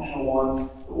 maybe the functional ones,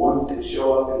 the ones that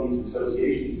show up in these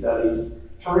association studies,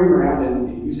 turning around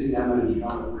and using them in a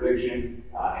genomic prediction.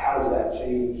 How does that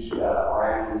change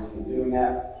our accuracy in doing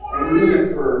that? And we're doing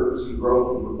this for some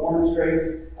growth and performance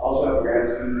traits. I also have a grad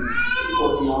student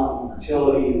working on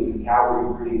fertility and some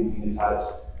cow breeding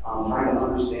phenotypes, trying to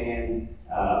understand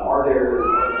are there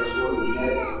sort of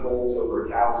genetic controls over a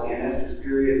cow's anestrus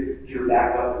period, get her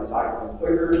back up and cycling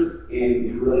quicker,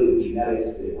 and really the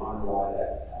genetics that underlie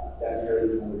that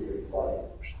very number traits like.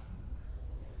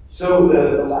 So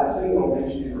the last thing I'll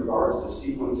mention in regards to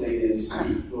sequencing is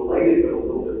related but a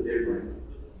little bit different.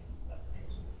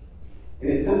 And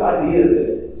it's this idea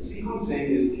that sequencing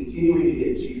is continuing to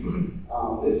get cheaper.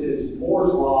 This is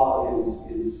Moore's law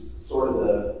is sort of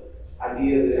the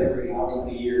idea that every how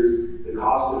many years the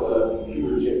cost of a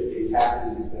computer chip gets half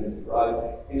as expensive,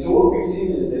 right? And so what we've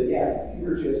seen is that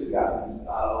computer chips have gotten a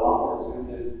lot more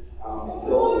expensive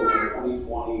until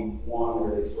 2021,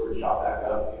 where they sort of shot back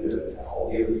up due to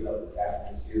all the other stuff that's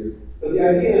happened this year. But the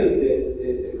idea is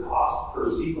that the cost per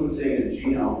sequencing a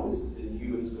genome, this is in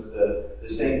humans, but the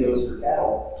same goes for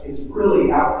cattle, it's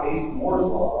really outpaced Moore's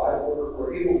law, right?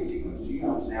 We're able to sequence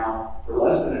genomes now for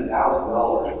less than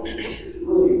 $1,000, which is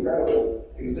really incredible,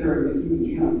 considering the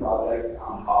Human Genome Project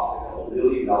cost a couple $1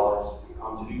 billion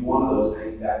to do one of those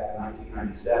things back in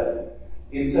 1997.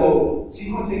 And so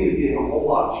sequencing is getting a whole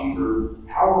lot cheaper.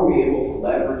 How are we able to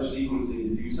leverage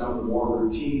sequencing to do some of the more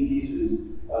routine pieces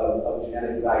of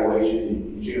genetic evaluation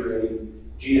and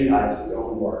generating genotypes that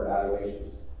go into our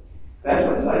evaluations? That's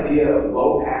what this idea of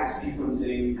low-pass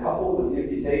sequencing coupled with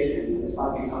imputation, and this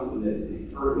might be something that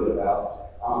you've heard a bit about,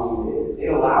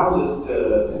 it allows us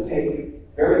to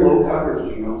take very low coverage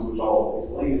genomes, which I'll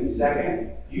explain in a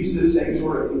second, use this same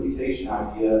sort of imputation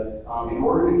idea in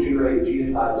order to generate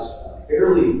genotypes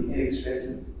fairly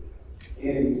inexpensive.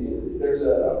 And there's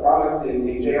a product,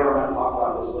 and JR might talk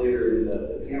about this later in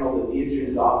the panel that Neogen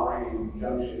is offering in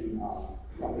conjunction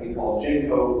with a company called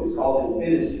GenCode. It's called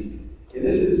Infinity. And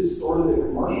this is sort of the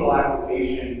commercial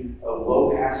application of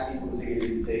low-pass sequencing and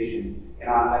imputation. And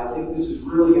I think this is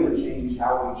really going to change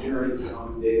how we generate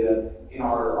genomic data in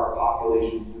our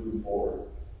populations moving forward.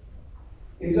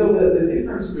 And so the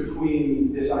difference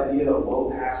between this idea of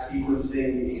low-pass sequencing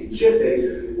and chip-based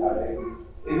genotyping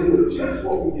is that with chips,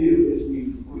 what we do is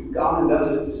we've gone and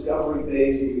done this discovery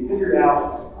phase, and we figured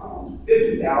out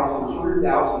 50,000,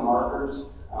 100,000 markers.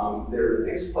 There are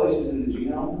fixed places in the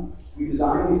genome. We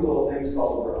designed these little things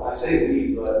called, I say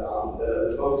we, but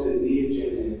the folks at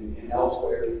Neogen and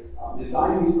elsewhere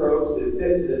designed these probes that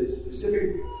fit to this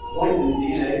specific point in the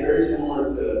DNA, very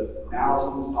similar to what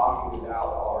Allison was talking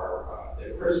about, the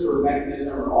CRISPR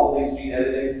mechanism or all these gene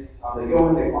editing. They go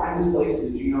and they find this place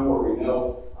in the genome where we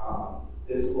know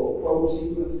this little probe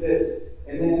sequence fits,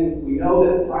 and then we know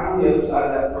that right on the other side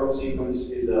of that probe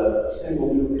sequence is a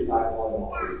single nucleotide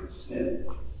polymorphism,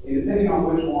 SNP. And depending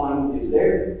on which one is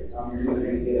there, you're either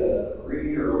going to get a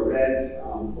green or a red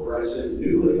fluorescent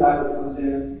nucleotide that comes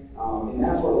in, and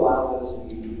that's what allows us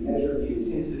to measure the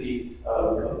intensity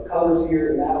of colors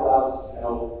here, and that allows us to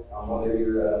know whether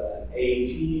you're an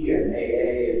AT, an AA,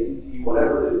 a TT,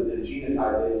 whatever the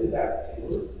genotype is at that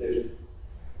particular division.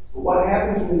 But what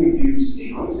happens when we do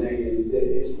sequencing is that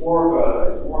it's more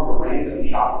of a random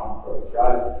shopping approach,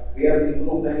 right? We have these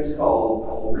little things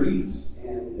called reads,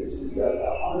 and is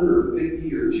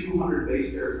 150 or 200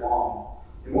 base pairs long.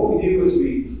 And what we do is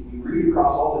we read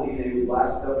across all the DNA, we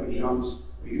blast it up in chunks,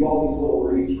 we do all these little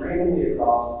reads randomly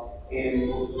across, and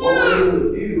what we're able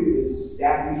to do is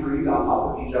stack these reads on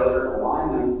top of each other, align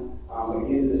them,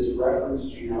 again, to this reference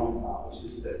genome,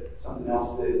 which is something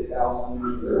else that Allison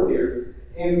mentioned earlier.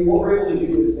 And what we're able to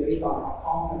do is, based on how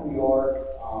confident we are,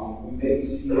 we maybe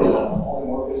see a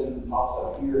polymorphism that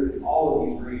pops up here in all of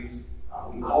these reads.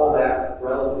 We call that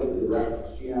relative to the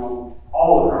reference genome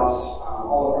all across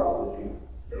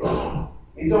the genome.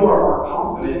 And so our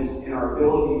confidence in our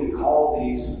ability to call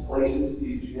these places,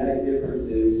 these genetic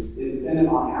differences, is dependent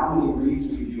on how many reads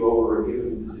we do over a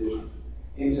given position.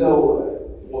 And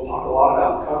so we'll talk a lot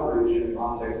about coverage in the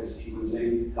context of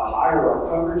sequencing. The higher our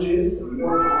coverage is, the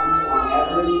more times on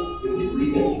average that we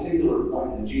read a particular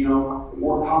point in the genome, the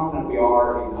more confident we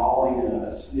are in calling a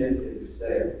SNP, as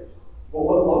say. Well,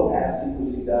 what low-pass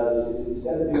sequencing does is,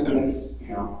 instead of doing this,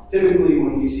 typically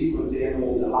when we sequence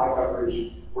animals at high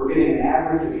coverage, we're getting an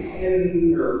average of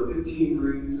 10 or 15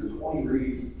 reads or 20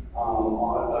 reads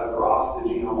across the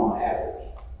genome on average.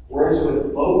 Whereas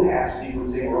with low-pass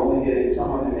sequencing, we're only getting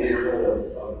somewhere in the neighborhood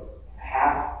of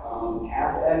half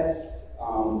X.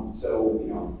 So,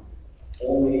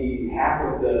 only half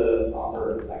of the,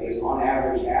 or I guess on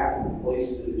average, half of the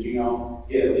places in the genome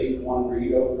get at least one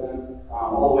read over them,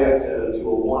 all the way up to a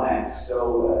 1X.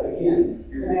 So again,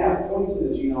 you're going to have points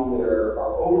in the genome that are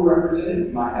overrepresented.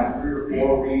 You might have 3 or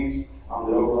 4 reads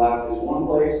that overlap this one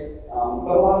place, but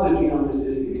a lot of the genome just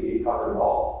isn't going to get covered at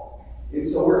all. And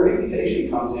so where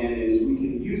imputation comes in is we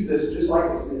can use this just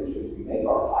like a snitch. We make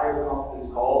our higher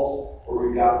confidence calls where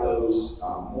we've got those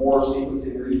more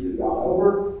sequencing reads that have gone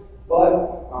over,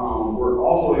 but we're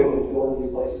also able to fill in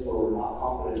these places where we're not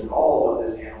confident at all what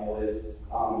this animal is,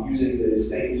 using the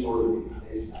same sort of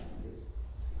imputation activities.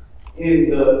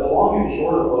 And the long and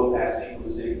short of low-pass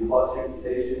sequencing plus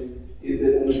imputation is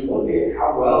that when you look at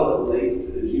how well it relates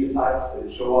to the genotypes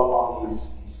that show up on these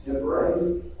SNP arrays,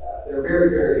 they're very,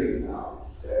 very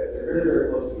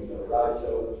close to each other, right?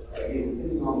 So again,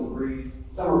 depending on the breed,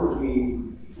 somewhere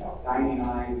between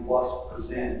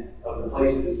 99+% of the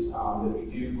places that we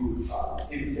do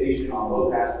imputation on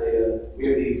low-pass data, we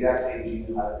have the exact same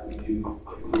genotype that we do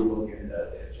if we were looking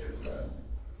at chimps.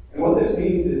 And what this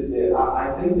means is that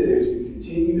I think that as we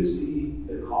continue to see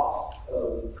the cost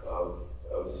of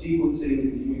sequencing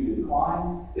continue to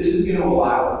decline, this is going to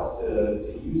allow us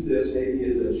to use this maybe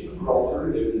as a cheaper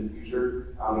alternative in the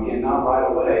future. Again, not right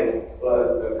away,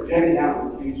 but projecting out in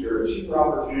the future, a cheaper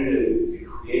opportunity to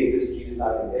create this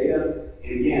genotyping data.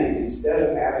 And again, instead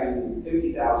of having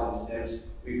 50,000 SNPs,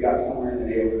 we've got somewhere in the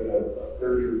neighborhood of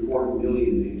 30 or 40 million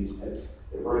of these SNPs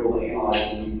that we're able to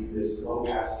analyze using this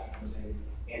low-pass sequencing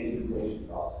and imputation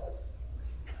process.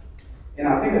 And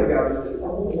I think I've got just a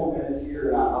couple more minutes here,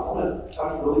 and I want to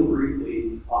touch really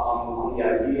briefly on the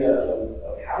idea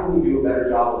of how do we do a better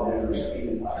job of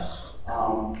measuring phenotypes.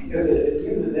 Because at the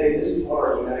end of the day, this is what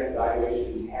our genetic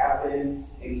evaluations have been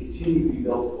and continue to be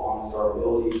built upon, is our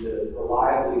ability to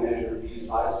reliably measure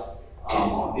phenotypes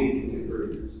on big contemporary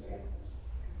groups.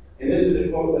 And this is a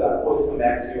quote that I always come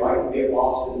back to. I can get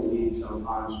lost in the weeds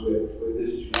sometimes with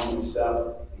this genomic stuff,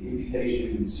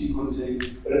 imputation and sequencing.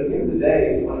 But at the end of the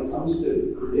day, when it comes to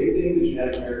predicting the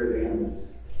genetic merit of animals,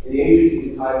 in the age of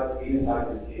genotype,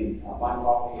 phenotype is king. Mike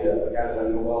Coffey, a guy that I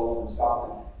know well from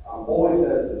Scotland, always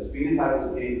says this: phenotype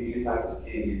is king, phenotype is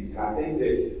king. And I think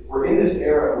that we're in this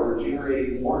era where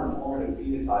generating more informative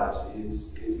phenotypes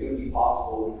is going to be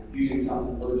possible using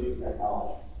some emerging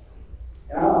technology.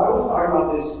 And I always talk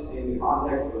about this in the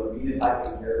context of a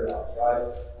phenotyping paradox, right?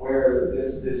 Where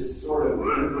there's this sort of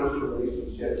inverse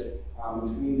relationship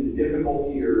between the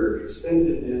difficulty or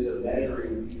expensiveness of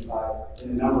measuring the phenotype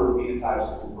and the number of phenotypes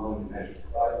that we're willing to measure,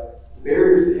 right? The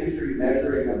barriers to entry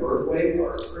measuring a birth weight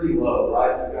are pretty low,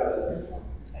 right? You've got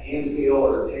a hand scale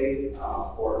or a tape,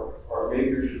 or maybe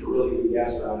you're just a really good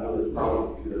guesser. I know there's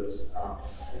probably a few of those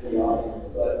in the audience.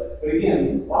 But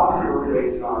again, lots of birth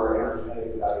weights in our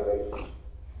genetic evaluation.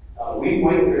 Weak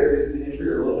weight barriers to entry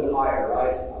are a little bit higher,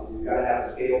 right? You've got to have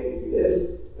a scale to do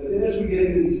this. But then as we get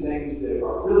into these things that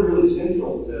are really, really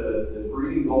central to the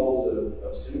breeding goals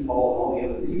of Simmental and all the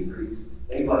other meat breeds,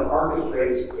 things like carcass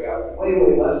traits, we have way,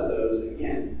 way less of those.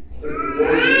 Again, the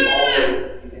ability to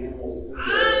follow these animals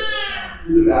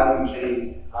through the value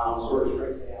chain sort of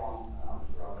shrinks down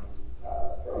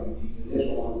from these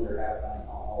initial ones that are happening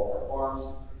on all of our farms.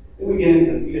 Then we get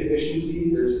into feed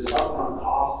efficiency. There's this upfront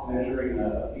cost measuring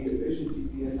a feed efficiency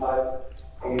phenotype,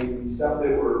 and stuff that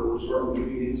we're sort of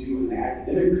moving into in the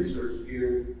academic research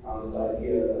sphere, this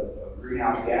idea of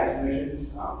greenhouse gas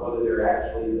emissions, whether they're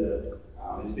actually the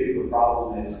as big of a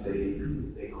problem as they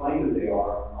claim that they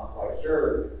are. I'm not quite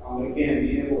sure. But again,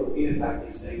 being able to phenotype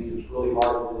these things is really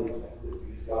hard, really expensive.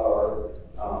 We've got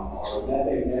our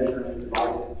methane measurement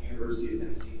device at the University of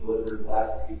Tennessee delivered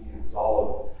last week, and it was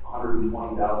all of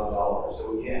 $120,000.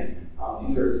 So again,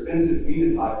 these are expensive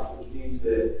phenotypes, which means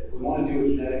that if we want to do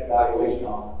a genetic evaluation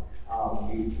on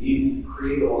we need to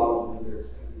create a lot of them. They're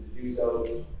expensive to do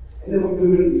so. And then we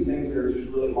move into these things that are just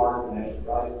really hard to measure,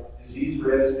 right? Disease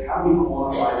risk, how do we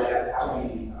quantify that? How do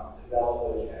we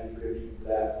develop a genetic prediction for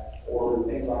that? Or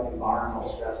things like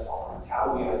environmental stress tolerance.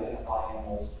 How do we identify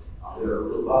animals that are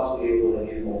robustly able to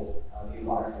handle the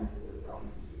environment that they're thrown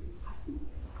into?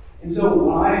 And so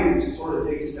when I sort of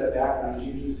take a step back, and I'm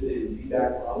interested in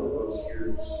feedback from other folks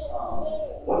here,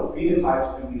 what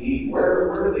phenotypes do we need?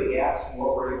 Where are the gaps in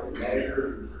what we're able to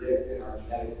measure and predict in our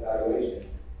genetic evaluation?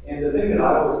 And the thing that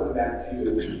I always come back to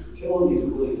is fertility is a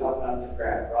really tough nut to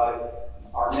crack, right?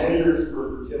 Our measures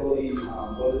for fertility,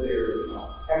 whether they're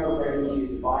heteropregnancy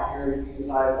is a binary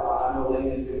phenotype, I know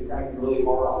Lane has been cranking really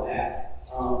hard on that.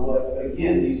 But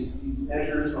again, these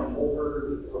measures from whole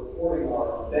herd reporting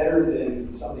are better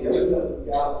than some of the other stuff we've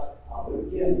got. But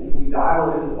again, when we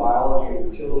dial into the biology of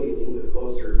fertility a little bit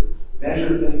closer,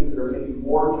 measure things that are maybe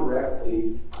more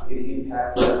directly going to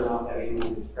impact whether or not that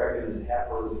animal is pregnant as a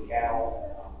heifer, as a cow,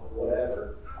 or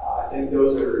whatever. I think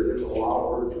there's a lot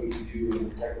of work that we can do with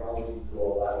some technologies that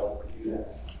will allow us to do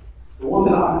that. The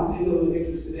one that I'm particularly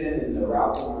interested in, and the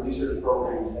route that my research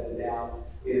program is headed down,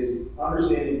 is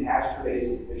understanding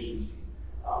pasture-based efficiency.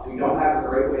 We don't have a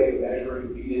great way of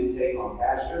measuring feed intake on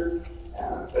pasture,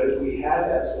 but if we had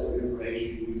that sort of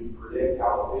information, we can predict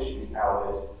how efficient a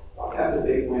cow is. That's a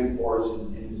big win for us as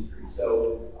an industry.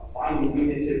 So finding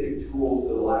phenotypic tools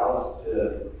that allow us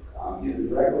to either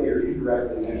directly or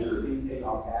indirectly measure intake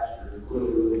on pasture is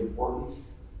really, really important.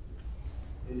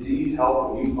 Disease,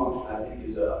 health, and immune function, I think,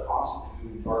 is a constant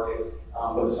moving target,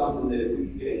 but something that if we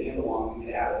could get a handle on, we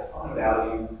could add a ton of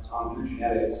value through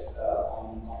genetics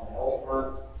on the health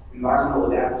front.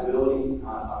 Environmental adaptability,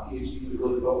 my PhD was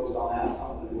really focused on that.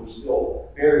 Something that we're still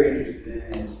very interested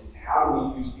in is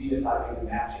how do we use phenotyping to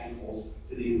match animals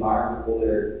to the environment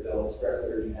where they'll express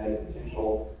their genetic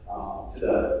potential to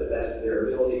the best of their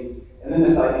ability. And then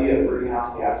this idea of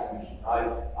greenhouse gas emission, right?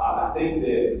 I think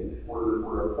that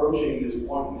we're approaching this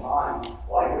point in time,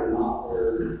 like it or not,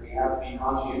 where we have to be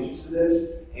conscientious of this,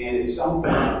 and it's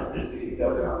something that needs to be picked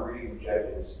up in our breeding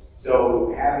objectives.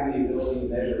 So having the ability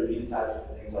to measure phenotypes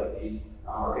for things like these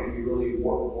are going to be really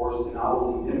important for us to not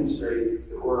only demonstrate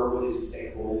that we're a really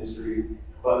sustainable industry,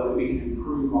 but that we can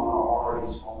improve on our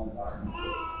already small environment.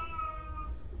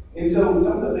 And so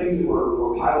some of the things that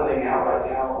we're piloting out right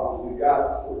now,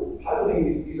 we're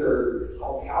piloting these are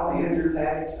called cow manager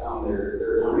tags.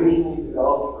 They're originally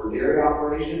developed for dairy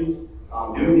operations.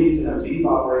 Doing these in a beef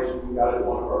operation we've got at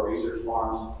one of our research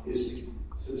farms is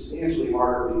substantially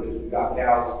harder because we've got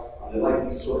cows that like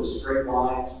these sort of straight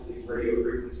lines for these radio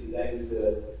frequency things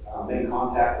to make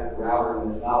contact with the router,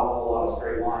 and there's not a whole lot of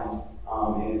straight lines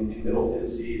in Middle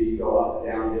Tennessee as you go up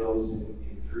and down hills and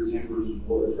through timbers and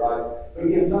woods, right? But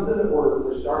again, something that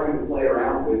we're starting to play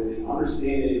around with and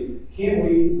understanding, can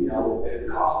we, if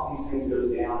the cost of these things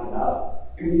goes down and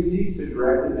up, can we use these to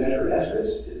directly measure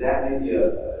estrus? Is that maybe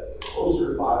a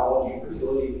closer biology,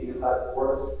 fertility phenotype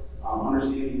for us?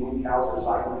 Understanding when cows are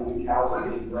cycling, when cows are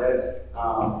getting bred in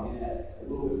a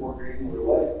little bit more granular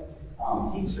way.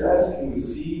 Heat stress, can we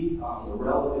see the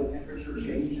relative temperature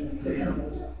change in these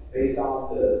animals based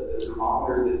on the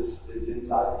thermometer that's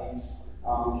inside these?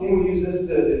 Can we use this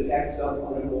to detect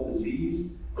subclinical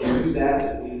disease and use that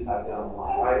as a phenotype down the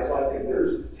line, right? So I think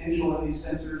there's potential in these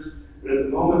sensors, but at the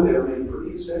moment they remain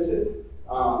pretty expensive.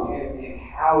 And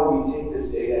how we take this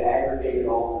data, aggregate it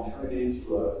all, and turn it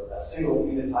into a single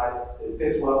phenotype that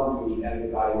fits well into a genetic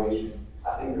evaluation,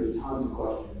 I think there's tons of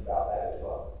questions about that as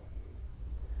well.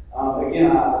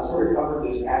 Again, I sort of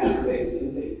covered this pasture-based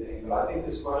intake thing, but I think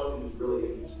this question is really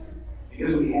interesting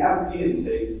because we have feed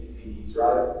intake PPEs,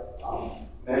 right?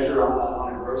 Measure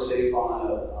on a grow safe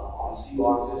on a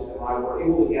C-log system, right? We're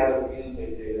able to gather feed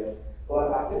intake data,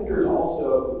 but I think there's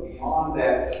also, beyond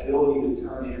that ability to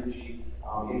turn energy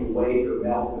into weight or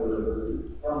milk or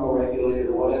thermoregulated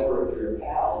or whatever if you're a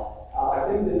cow, I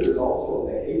think that there's also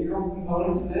a behavioral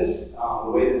component to this,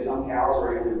 the way that some cows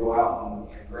are able to go out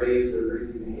and graze their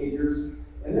grazing behaviors.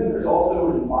 And then there's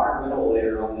also an environmental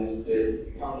layer on this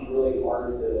that becomes really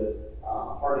hard to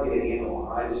get a handle on,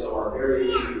 right? So our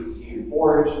variation in seed and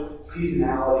forage,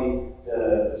 seasonality,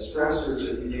 the stressors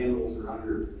that these animals are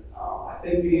under. I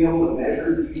think being able to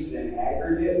measure these in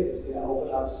aggregate is going to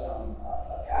open up some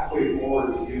pathway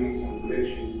forward to doing some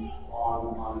predictions on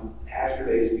on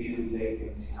pasture-based feed intake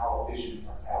and how efficient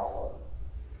our cows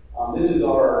are. This is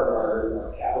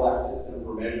our Cadillac system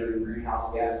for measuring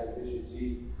greenhouse gas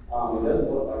efficiency. It doesn't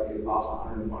look like it costs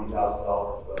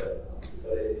 $120,000,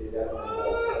 but it definitely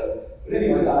does. But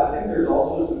anyways, I think there's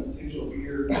also some potential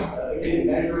here, again,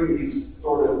 measuring these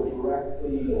sort of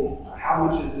directly, how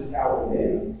much is this cow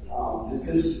emitting? Does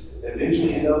this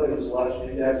eventually end up in a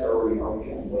selection index? Are we going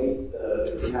to weight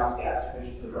the greenhouse gas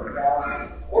emissions of our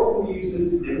cows? Or can we use this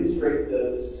to demonstrate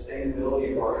the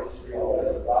sustainability of our industry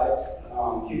already, right?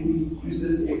 Can we use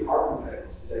this to get carbon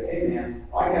credits and say, hey man,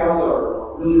 my cows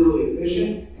are really, really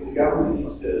efficient, and the government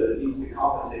needs to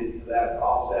compensate for that to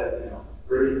offset,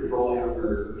 British Petroleum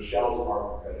or Shell's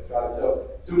carbon credits, right? So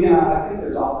again, I think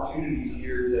there's opportunities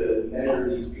here to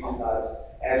measure these phenotypes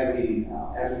as we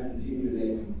continue to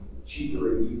make them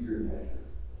cheaper and easier to measure.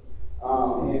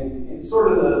 And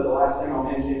sort of the last thing I'll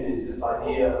mention is this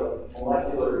idea of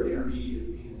molecular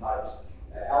intermediate phenotypes.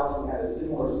 Allison had a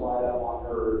similar slide up on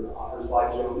her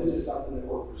slideshow, and this is something that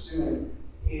we're pursuing.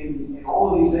 In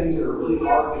all of these things that are really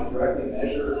hard to directly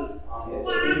measure at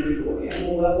the individual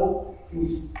animal level, can we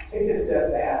take a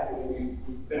step back? And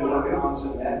we've been working on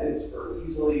some methods for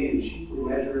easily and cheaply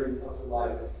measuring something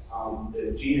like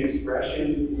the gene expression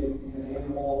in an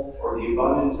animal or the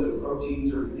abundance of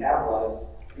proteins or metabolites.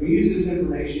 We use this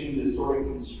information to sort of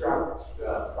construct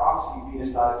proxy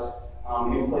phenotypes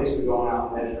in place of going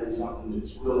out and measuring something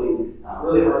that's really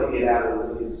hard to get at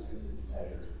or really expensive to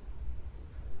measure.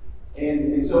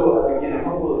 And so, again, a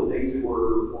couple of the things that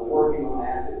we're working on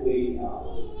actively at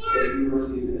the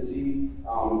University of Tennessee,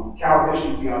 cow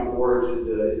efficiency on forage is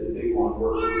the big one.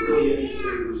 We're really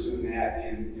interested in pursuing that,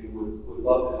 and would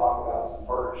love to talk about some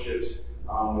partnerships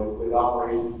with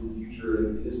operations in the future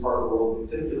in this part of the world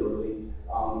particularly,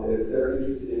 that they're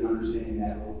interested in understanding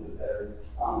that a little bit better.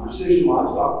 Precision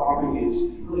livestock farming is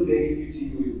really big at UT.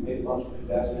 We've made a bunch of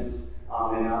investments,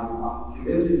 and I'm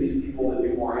convincing these people that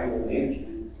do more animal management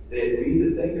that we need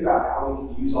to think about how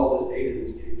we can use all this data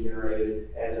that's getting generated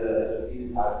as a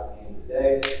phenotype at the end of the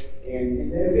day.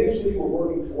 And then eventually we're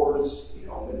working towards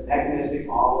mechanistic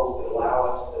models that allow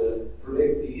us to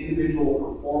predict the individual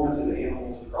performance of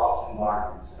animals across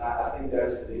environments. And I think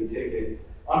that's the big ticket.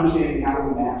 Understanding how to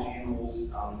match animals,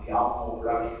 the optimal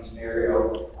production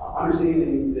scenario,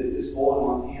 understanding that this bull in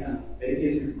Montana maybe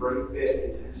isn't a great fit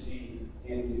in Tennessee,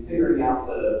 and figuring out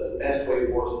the best way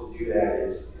for us to do that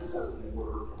is something that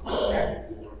we're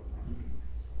actively working on.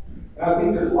 And I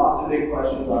think there's lots of big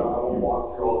questions. I won't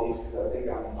walk through all these because I think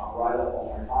I'm right up on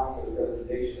my time for the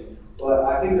presentation. But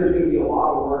I think there's going to be a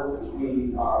lot of work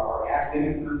between our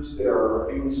academic groups that are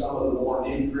doing some of the more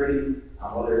nitty-gritty,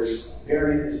 whether it's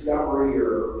variant discovery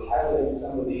or piloting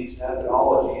some of these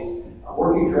methodologies,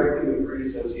 working directly with breed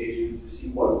associations to see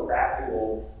what's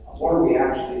practical, what are we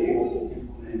actually able to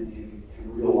implement in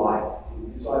real life.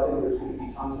 And so I think there's going to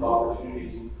be tons of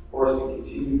opportunities for us to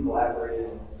continue collaborating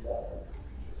on this stuff.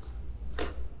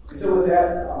 And so with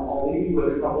that, I'll leave you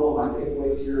with a couple of my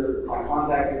takeaways here, my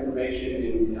contact information,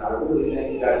 and I really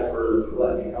thank you guys for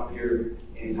letting me come here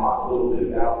and talk a little bit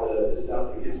about the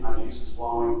stuff that gets my juices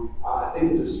flowing. I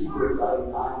think it's a super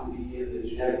exciting time to be in the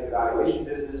genetic evaluation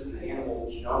business in the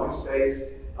animal genomic space,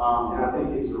 and I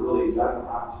think it's a really exciting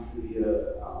time to be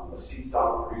a seed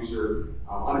stock producer,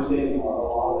 understanding a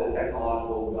lot of the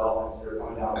technological developments that are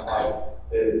coming down the pipe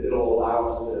that'll allow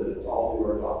us to all do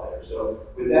our job better. So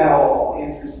with that, I'll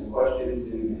answer some questions,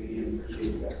 and again,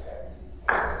 appreciate you guys having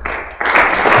me.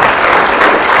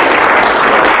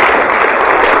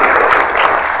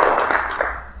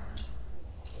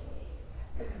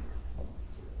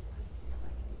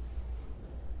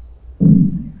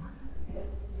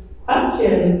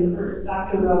 Questions for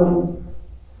Dr. Rowan?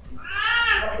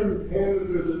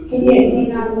 Can you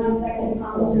hang on 1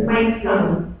 second? Mike's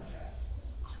coming.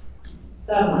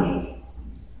 The mic.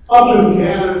 Up in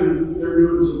Canada, they're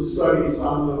doing some studies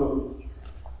on the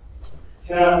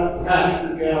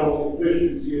pasture cattle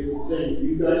efficiency at the same. Do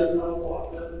you guys know about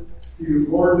that? Do you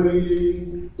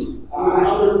coordinate with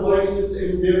other places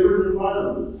in different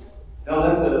environments? No,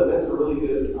 that's a really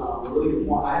good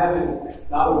point. I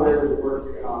haven't, not aware of the work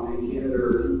in Canada or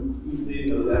who's leading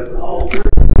those efforts.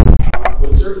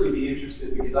 Would certainly be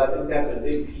interested because I think that's a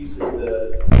big piece of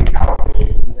the cow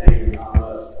efficiency thing.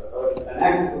 An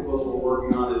active proposal we're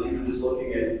working on is even just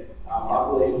looking at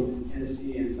populations in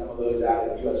Tennessee and some of those out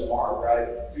of U.S. Mark,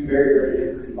 right? Two very, very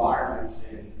different environments,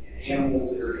 and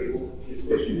animals that are able to be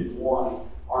efficient in one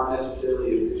aren't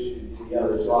necessarily efficient in the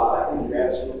other. So I think you're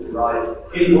absolutely right.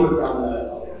 Any work on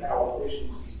the cow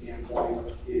efficiency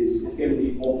standpoint is going to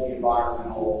be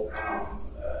multi-environmental,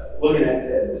 looking at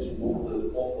this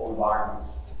multiple environments.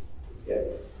 Yeah.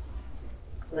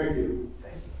 Thank you.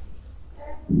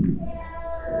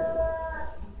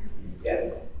 Yeah.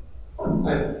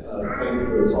 Hi, thank you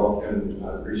for the talk, and I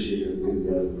appreciate your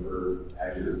enthusiasm for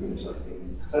accurate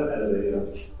phenotyping as a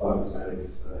bioinformatics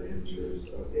engineer.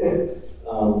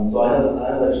 So I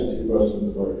have actually two questions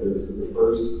about this. So the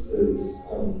first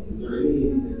is there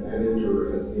any advantage,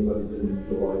 or has anybody been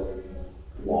utilizing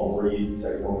long read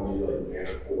technology like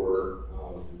Nanopore?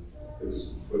 Because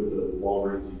with the long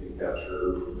reads you can capture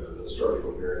the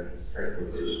structural variants,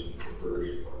 translocations,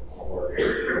 conversions on a large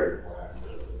scale plant.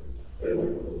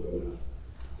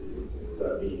 Is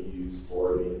that being used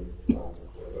for any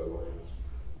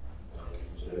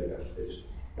genetic applications?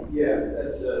 Yeah,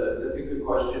 that's a good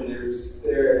question.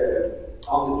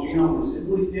 On the genome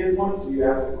assembly standpoint, so you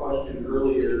asked a question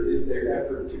earlier, is there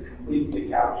effort to complete the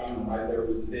cow genome, right? There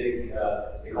was a big,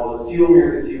 they call it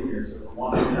telomere to telomere, so from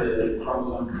one end of the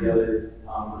chromosome to the other.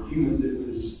 For humans, it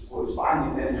was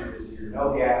finally finished this year,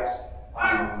 no gaps.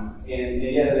 And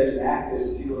yeah, there's an active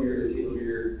telomere to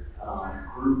telomere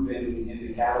group in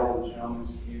the cattle and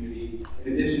genomics community,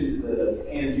 in addition to the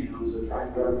pangenome, so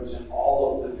trying to represent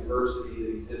all of the diversity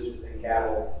that exists within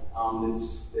cattle.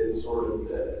 It's sort of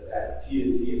that T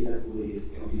assembly is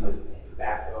going to be the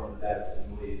backbone of that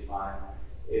assembly.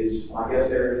 Is my guess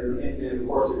there, and of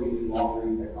course, they're using long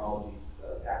read technology,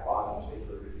 tachyphones,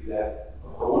 to do that.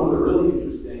 But one of the really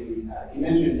interesting, he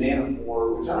mentioned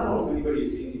Nanopore, which I don't know if anybody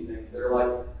has seen these things. They're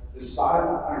like the size,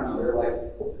 I don't know, they're like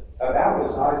about the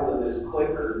size of this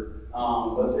clicker,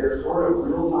 but they're sort of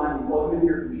real time. You plug them in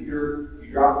your computer,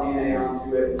 you drop DNA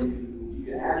onto it, and you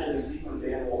can actually sequence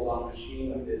animals on a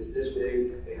machine that's this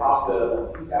big. They cost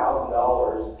a few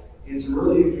 $1,000s. And some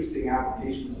really interesting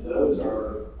applications of those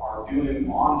are doing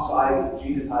on-site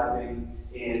genotyping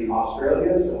in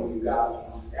Australia. So when you've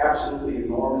got these absolutely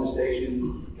enormous stations,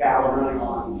 cows running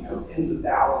on tens of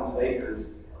thousands of acres,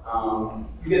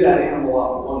 you get that animal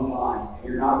up at one time, and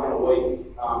you're not going to wait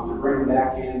to bring them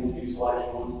back in to do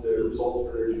selection once the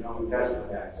results for their genomic tests come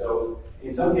back. So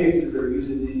in some cases, they're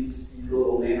using these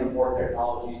little nanopore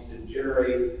technologies to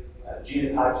generate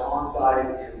genotypes on-site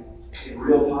and in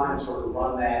real time sort of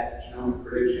run that genomic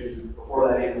prediction before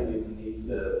that animal even needs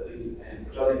the pen,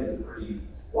 which I think is a pretty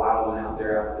wild and out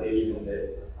there application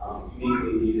that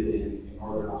uniquely needed in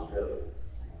Northern Australia.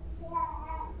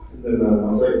 And then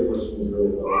my second question was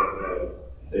really about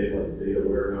data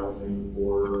warehousing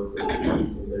for data.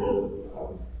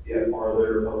 Are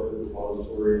there public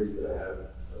repositories that have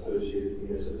associated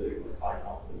phenotypic, high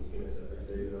confidence phenotypic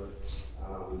data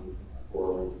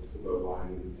for the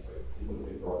bovine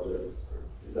sequencing projects?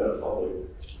 Is that a public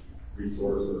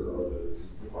resource, or are those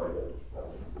private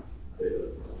data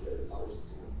sources?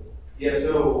 Yeah,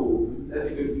 so that's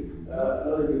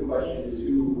another good question is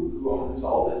who owns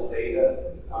all this data?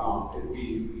 If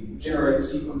we generate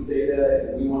sequence data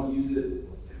and we want to use it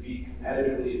to be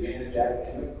competitively advantaged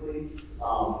academically,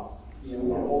 we can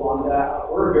hold on to that.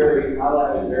 My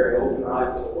lab is very open,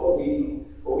 right? So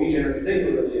what we generate,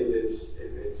 particularly if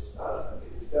it's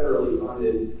federally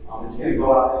funded, it's going to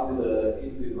go out into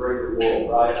the greater world,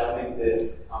 right? I think that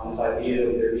this idea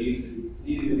that there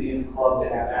needing to be in the club to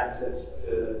have access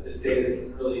to this data that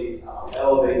can really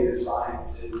elevate your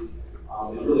science is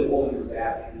really holding us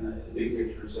back in the big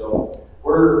picture. So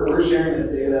we're sharing this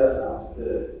data.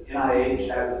 The NIH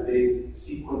has a big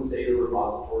sequence data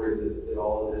repository that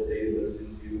all of this data goes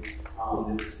into.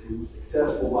 It's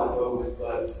accessible by folks,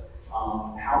 but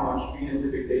how much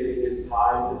phenotypic data gets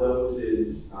tied to those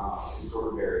is sort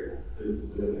of variable.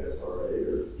 Is it an SRA?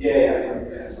 Or?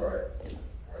 Yeah, SRA.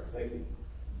 All right, thank you.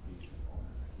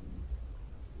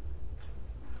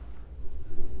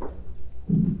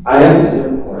 I have a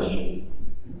simple question.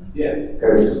 Yeah.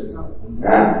 Because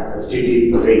that's too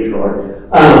deep for me, Troy.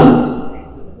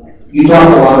 You talk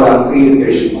a lot about feed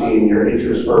efficiency and your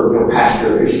interest for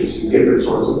pasture efficiency, different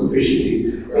sorts of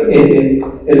efficiencies.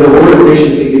 And the word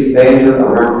efficiency gets bandied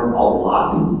around a lot.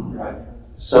 Right.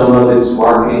 Some of it's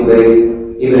marketing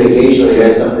based, even occasionally it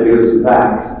has something to do with some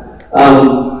facts.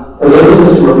 For those of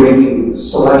us who are making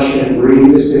selection and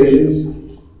breeding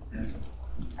decisions,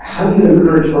 how do you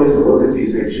encourage folks to look at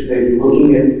these things? Should they be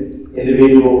looking at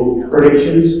individual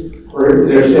predictions, or is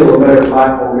there still a better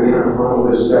platform to kind of funnel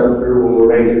this stuff through when we're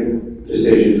making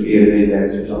decisions, be it an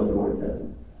index or something like that?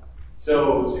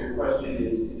 So your question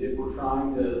is if we're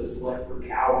trying to select for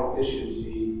cow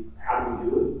efficiency, how do we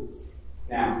do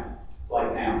it? Now.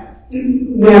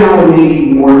 Now, and maybe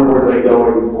more importantly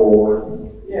going forward.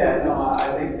 Yeah, no, I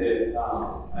think that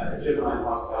Chip and I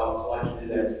talked about selection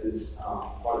indexes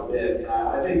quite a bit, and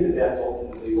I think that that's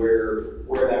ultimately where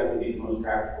that would be the most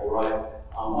practical, right?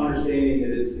 understanding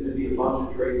that it's going to be a bunch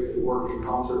of traits that work in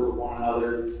concert with one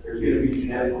another. There's going to be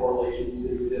genetic correlations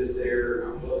that exist there,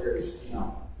 whether it's,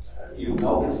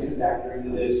 milk is going to factor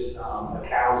into this. A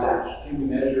cow's can we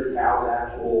measure a cow's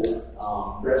actual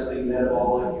resting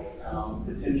metabolic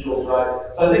potentials, right?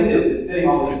 So I think that fitting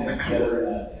all these things together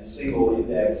in a single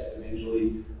index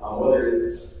eventually, whether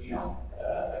it's,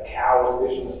 a cow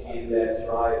efficiency index,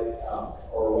 right,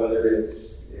 or whether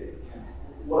it's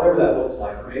whatever that looks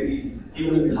like, or maybe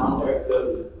even in the context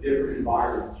of different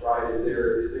environments, right? Is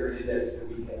there an index that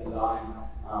we can design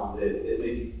that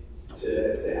maybe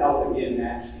to help again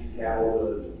match these cattle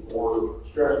to more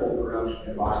stressful production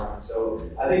environments? So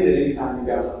I think that anytime you've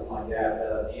got something like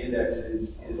that, the index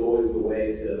is always the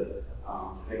way to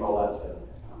make all that stuff,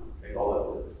 make all that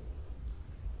work.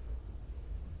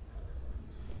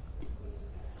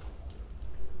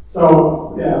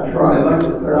 So, yeah, Troy, I'd like to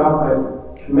start off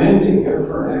by commending you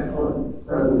for an excellent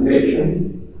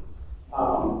presentation.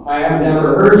 I have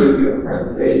never heard you give a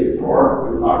presentation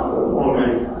before. We've talked about it so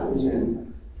many times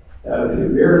and had a few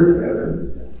beers together.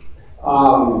 I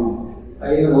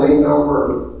even leaned over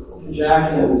to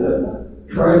Jackie and said,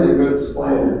 Troy's a good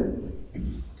explainer.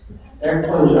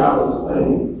 Excellent job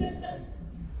explaining.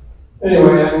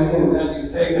 Anyway, and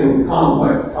you've taken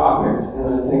complex topics, and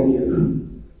I think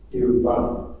you've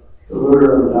diluted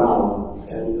them down,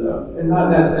 and not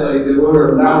necessarily diluted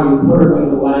them down, you put them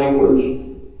into language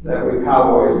that we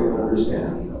cowboys can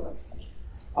understand.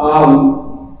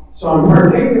 So I'm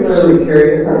particularly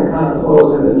curious, and it kind of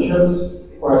flows into Chip's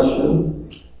question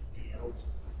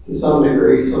to some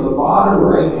degree. So the bottom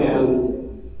right-hand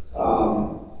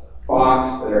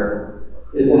box there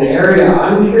is an area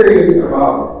I'm curious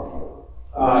about.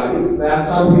 If that's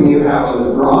something you have on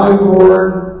the drawing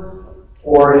board,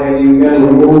 or have you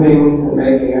been moving and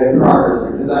making any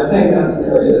progress? Because I think that's an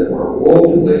area that we're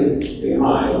woefully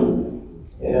behind.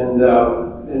 And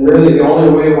really the only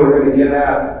way we're going to get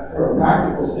at, from a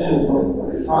practical standpoint, when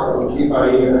you're talking about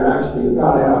G/E interaction, you've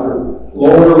got to have a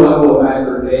lower level of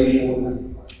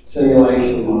aggregation,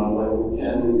 simulation modeling.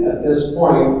 And at this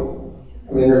point,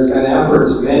 I mean, there's been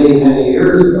efforts many, many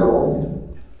years ago,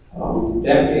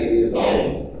 decades ago,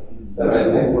 that I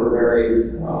think were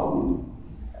very,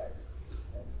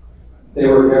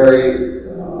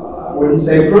 I wouldn't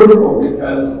say fruitful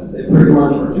because they pretty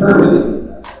much were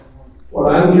terminated. What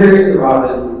I'm curious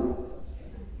about is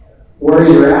where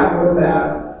you're at with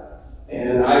that,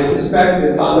 and I suspect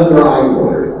it's on the drawing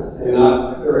board, and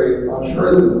not very much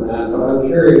further than that, but I'm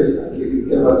curious if you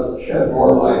could shed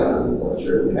more light on what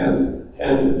your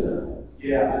intentions are.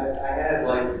 Yeah, I had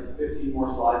like 15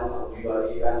 more slides on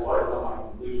G/E. That's why it's on my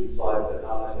conclusion slide, but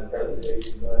not in the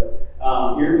presentation. But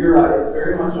you're right. It's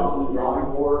very much on the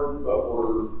drawing board, but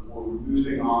we're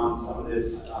moving on some of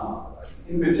this.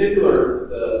 In particular,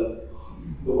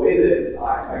 the way that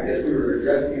I guess we were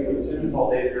addressing it with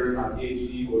Simmental data during my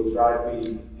PhD was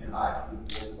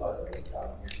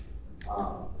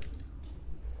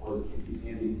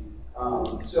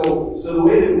So the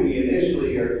way that we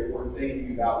initially were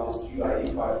thinking about this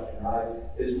G/E question, right,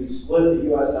 is we split the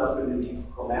U.S. up into these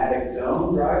climatic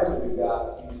zones, right? So we've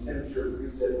got temperature,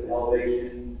 precip, and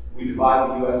elevation. We divide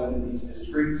the U.S. into these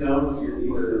discrete zones. You're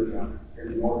either you're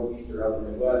in the northeast or up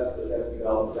in the west, but that's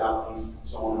developed southeast,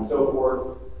 so on and so forth.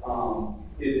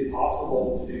 Is it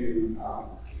possible to do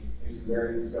some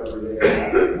variant discovery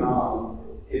there?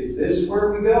 Is this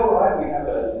where we go? Right, we have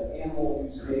an animal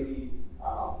who's maybe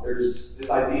there's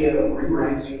this idea of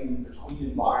rearranging between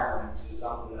environments is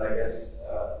something that I guess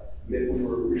that we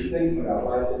were thinking about,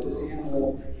 right? That this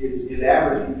animal is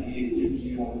average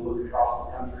EPG when we look across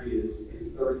the country is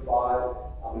 35.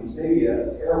 He's maybe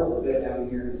a terrible fit down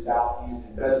here in the southeast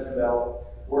and Western Belt,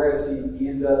 whereas he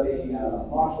ends up being a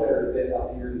much better fit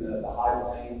up here in the high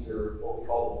plains, or what we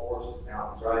call the forested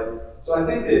mountains, right? So I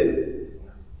think that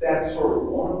that's sort of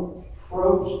one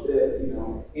approach that,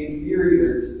 in theory,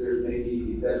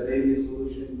 that's maybe a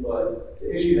solution, but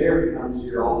the issue there becomes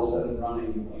you're all of a sudden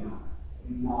running,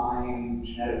 9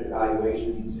 genetic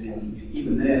evaluations, and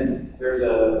even then, there's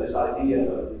this idea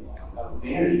of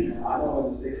management. I know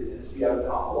in the state of Tennessee, I've done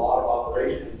a lot of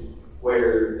operations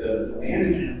where the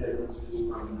management differences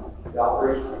from the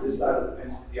operation on this side of the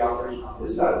fence to the operation on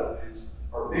this side of the fence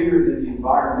are bigger than the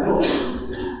environmental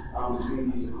differences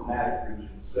between these climatic regions.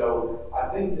 So I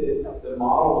think that the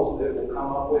models that we'll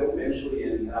come up with eventually,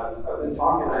 and I've been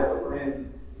talking, I have a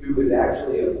friend who is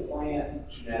actually a plant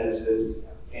geneticist,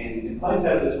 and plants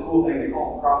have this cool thing they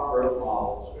call them crop growth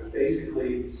models, which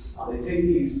basically, they take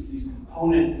these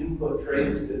component input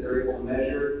traits that they're able to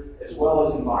measure, as well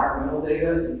as environmental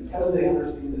data, and because they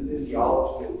understand the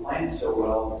physiology of plants so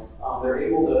well, they're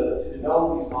able to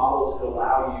develop these models that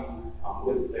allow you,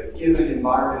 with a given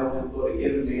environmental input, a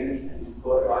given management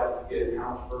input, right? You get how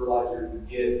much fertilizer you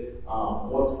get,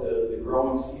 what's the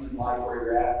growing season like where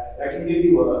you're at. That can give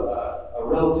you a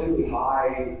relatively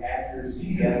high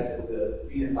accuracy guess at the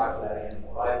phenotype of that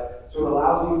animal, right? So it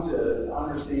allows you to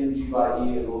understand G by E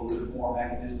in a little bit more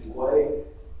mechanistic way.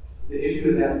 The issue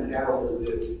with that in general is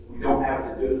that we don't have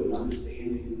as good of an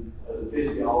understanding of the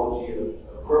physiology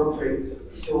of growth traits,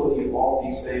 of fertility, of all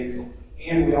these things.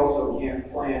 And we also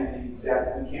can't plant we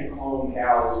can't clone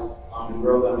cows and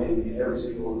grow them in every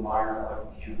single environment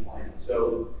like we can plants.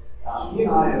 So he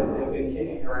and I have been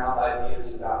kicking around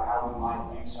ideas about how we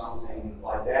might do something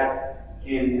like that.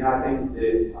 And I think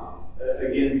that,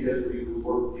 again, because we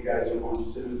work with you guys so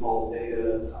much, Simmons Hall's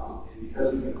data, and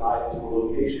because we can tie it to a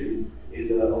location,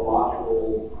 is a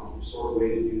logical sort of way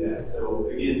to do that. So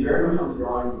again, very much on the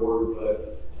drawing board,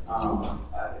 but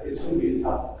it's going to be a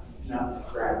tough nut to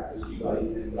crack this G by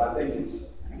E thing. But I think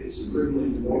it's supremely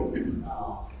important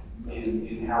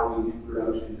in how we do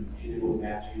production, and it will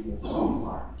match you with the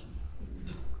environment.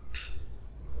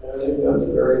 I think that's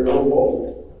a very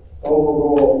noble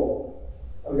goal.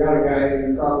 I've got a guy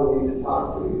you probably need to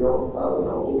talk to. You don't probably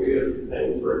know who he is. His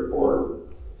name's Rick Ford.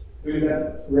 Who's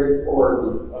that? Rick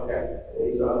Ford. Okay.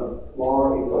 He's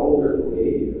older than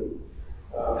me.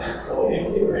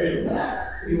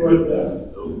 He would, I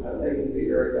think it'd be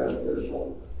very beneficial.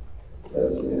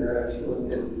 That's an interaction with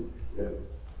him.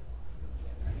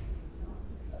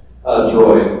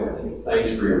 Troy, thanks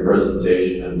for your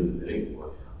presentation. And I think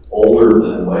older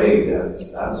than Wade,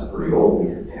 that's pretty old.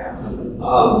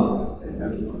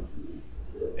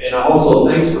 And also,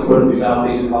 thanks for putting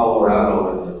Southeast Colorado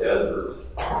in the desert.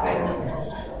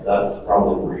 That's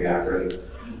probably pretty accurate.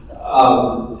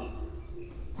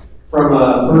 From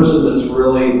a person that's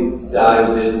really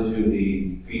dived into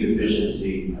the feed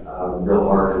efficiency real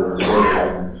hard in their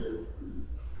work,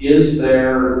 is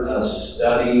there a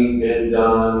study been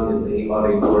done? Has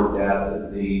anybody looked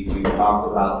at we talked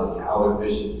about the cow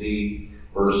efficiency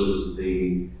versus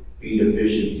the feed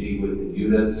efficiency with the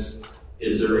units?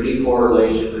 Is there any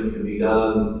correlation that can be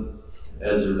done,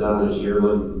 as they're done as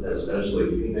yearling, especially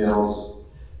females,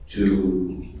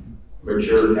 to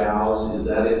mature cows? Is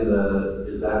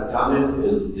that common?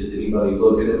 Is anybody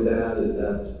looking at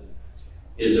that?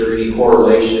 Is there any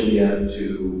correlation yet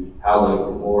to how they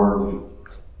perform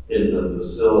in the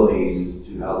facilities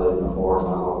to how they perform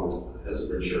as a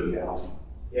mature cow?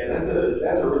 Yeah, that's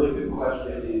a really good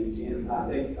question, and I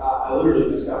think I literally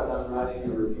just got done writing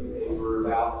a review paper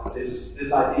about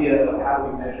this idea of how do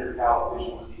we measure cow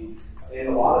efficiency, and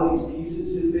a lot of these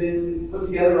pieces have been put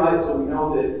together, right? So we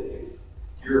know that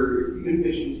if your feed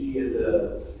efficiency is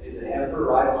a heifer,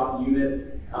 right, on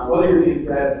unit, whether you're being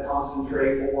fed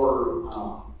concentrate or a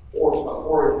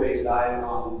forage-based diet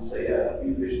on, say, a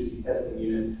feed efficiency testing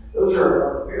unit, those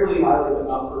are fairly highly, but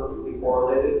not perfectly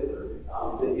correlated.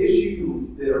 The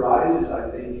issue that arises, I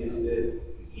think, is that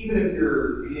even if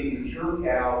you're feeding mature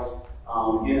cows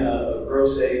in a grow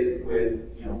safe with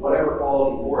whatever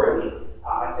quality forage,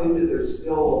 I think that there's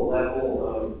still a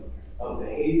level of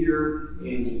behavior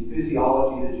in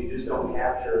physiology that you just don't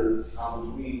capture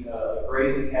between a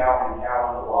grazing cow and a cow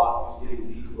on the lot who's getting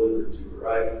feed delivered to her,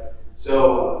 right?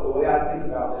 So the way I think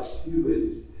about this too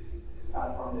is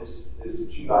kind of from this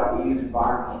G by E and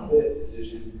environmental fit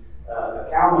position. A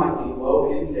cow might be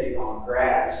low intake on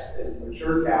grass as a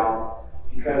mature cow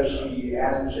because she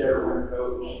hasn't shed her winter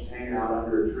coat and she's hanging out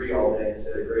under a tree all day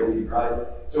instead of grazing, right?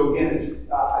 So again,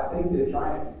 I think that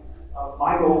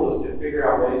my goal is to figure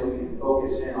out ways that we can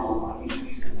focus in on each of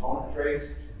these component traits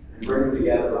and bring them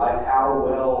together, right? How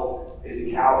well is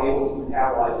a cow able to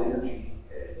metabolize energy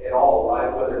at all,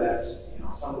 right? Whether that's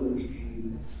something that we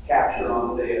can capture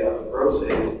on, say, a grow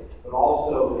safe, but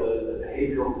also the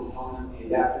behavioral component, the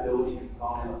adaptability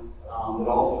component that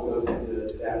also goes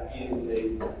into that feed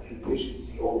intake and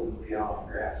efficiency ultimately out on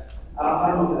grass.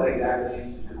 I don't know if that exactly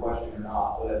answers your question or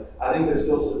not, but I think there's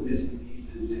still some missing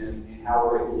pieces in how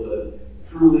we're able to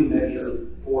truly measure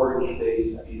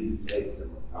forage-based feed intake.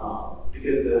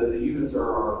 Because the units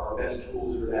are our best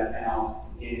tools for that now.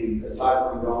 And aside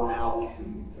from going out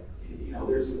and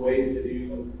there's some ways to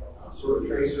do sort of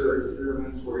tracer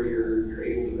experiments where you're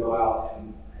able to go out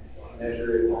and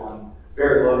measure it on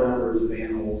very low numbers of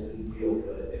animals in the field,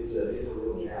 but it's a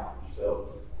real challenge.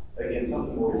 So again,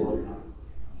 something we're working on.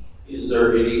 Is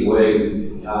there any way we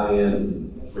can tie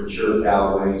in mature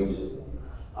cow weight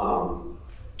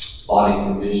body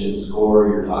condition score,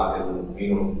 you're talking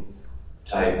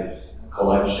phenotype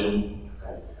collection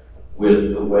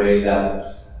with the way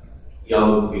that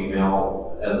young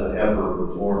female as an heifer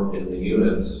performed in the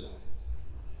units.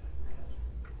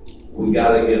 We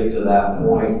got to get to that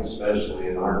point, especially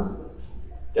in our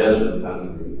desert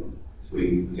country.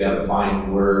 We got to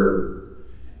find where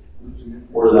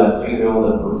that female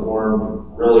that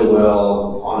performed really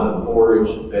well on a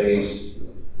forage-based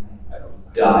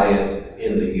diet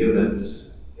in the units,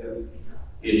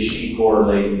 is she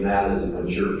correlating that as a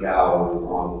mature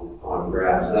cow on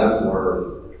grass? That's where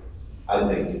I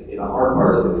think in our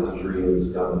part of the country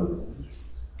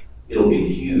it'll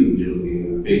be huge. It'll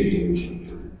be a big game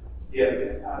changer. Yeah,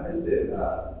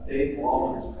 Dave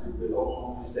Wallman's group with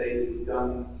Oklahoma State has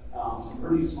done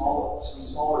some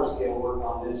smaller scale work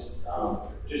on this,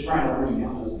 just trying to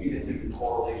understand those phenotypic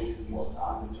correlations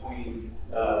between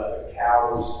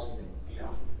cows.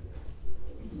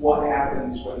 What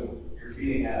happens when you're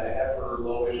feeding a heifer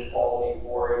lowish quality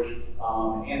forage,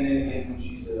 and then again when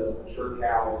she's a mature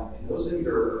cow, and those things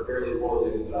are fairly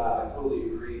correlated. But I totally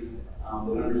agree that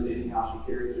understanding how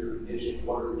she carries her condition,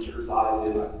 what her mature size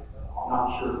is. I'm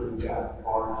not sure if we've got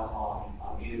far enough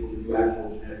on being able to do actual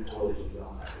genetic correlations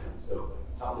on that. So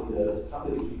something to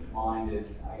keep in mind, and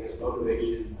I guess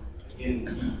motivation, again,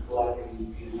 keep collecting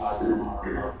these phenotypes on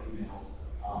our females.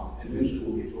 And eventually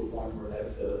we'll get to a point where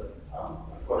that's a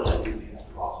question we can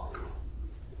answer possibly.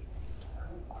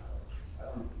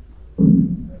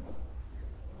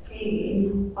 Okay,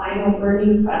 any final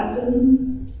burning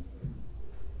questions?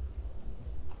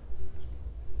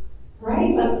 All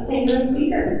right, let's thank our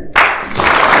speaker.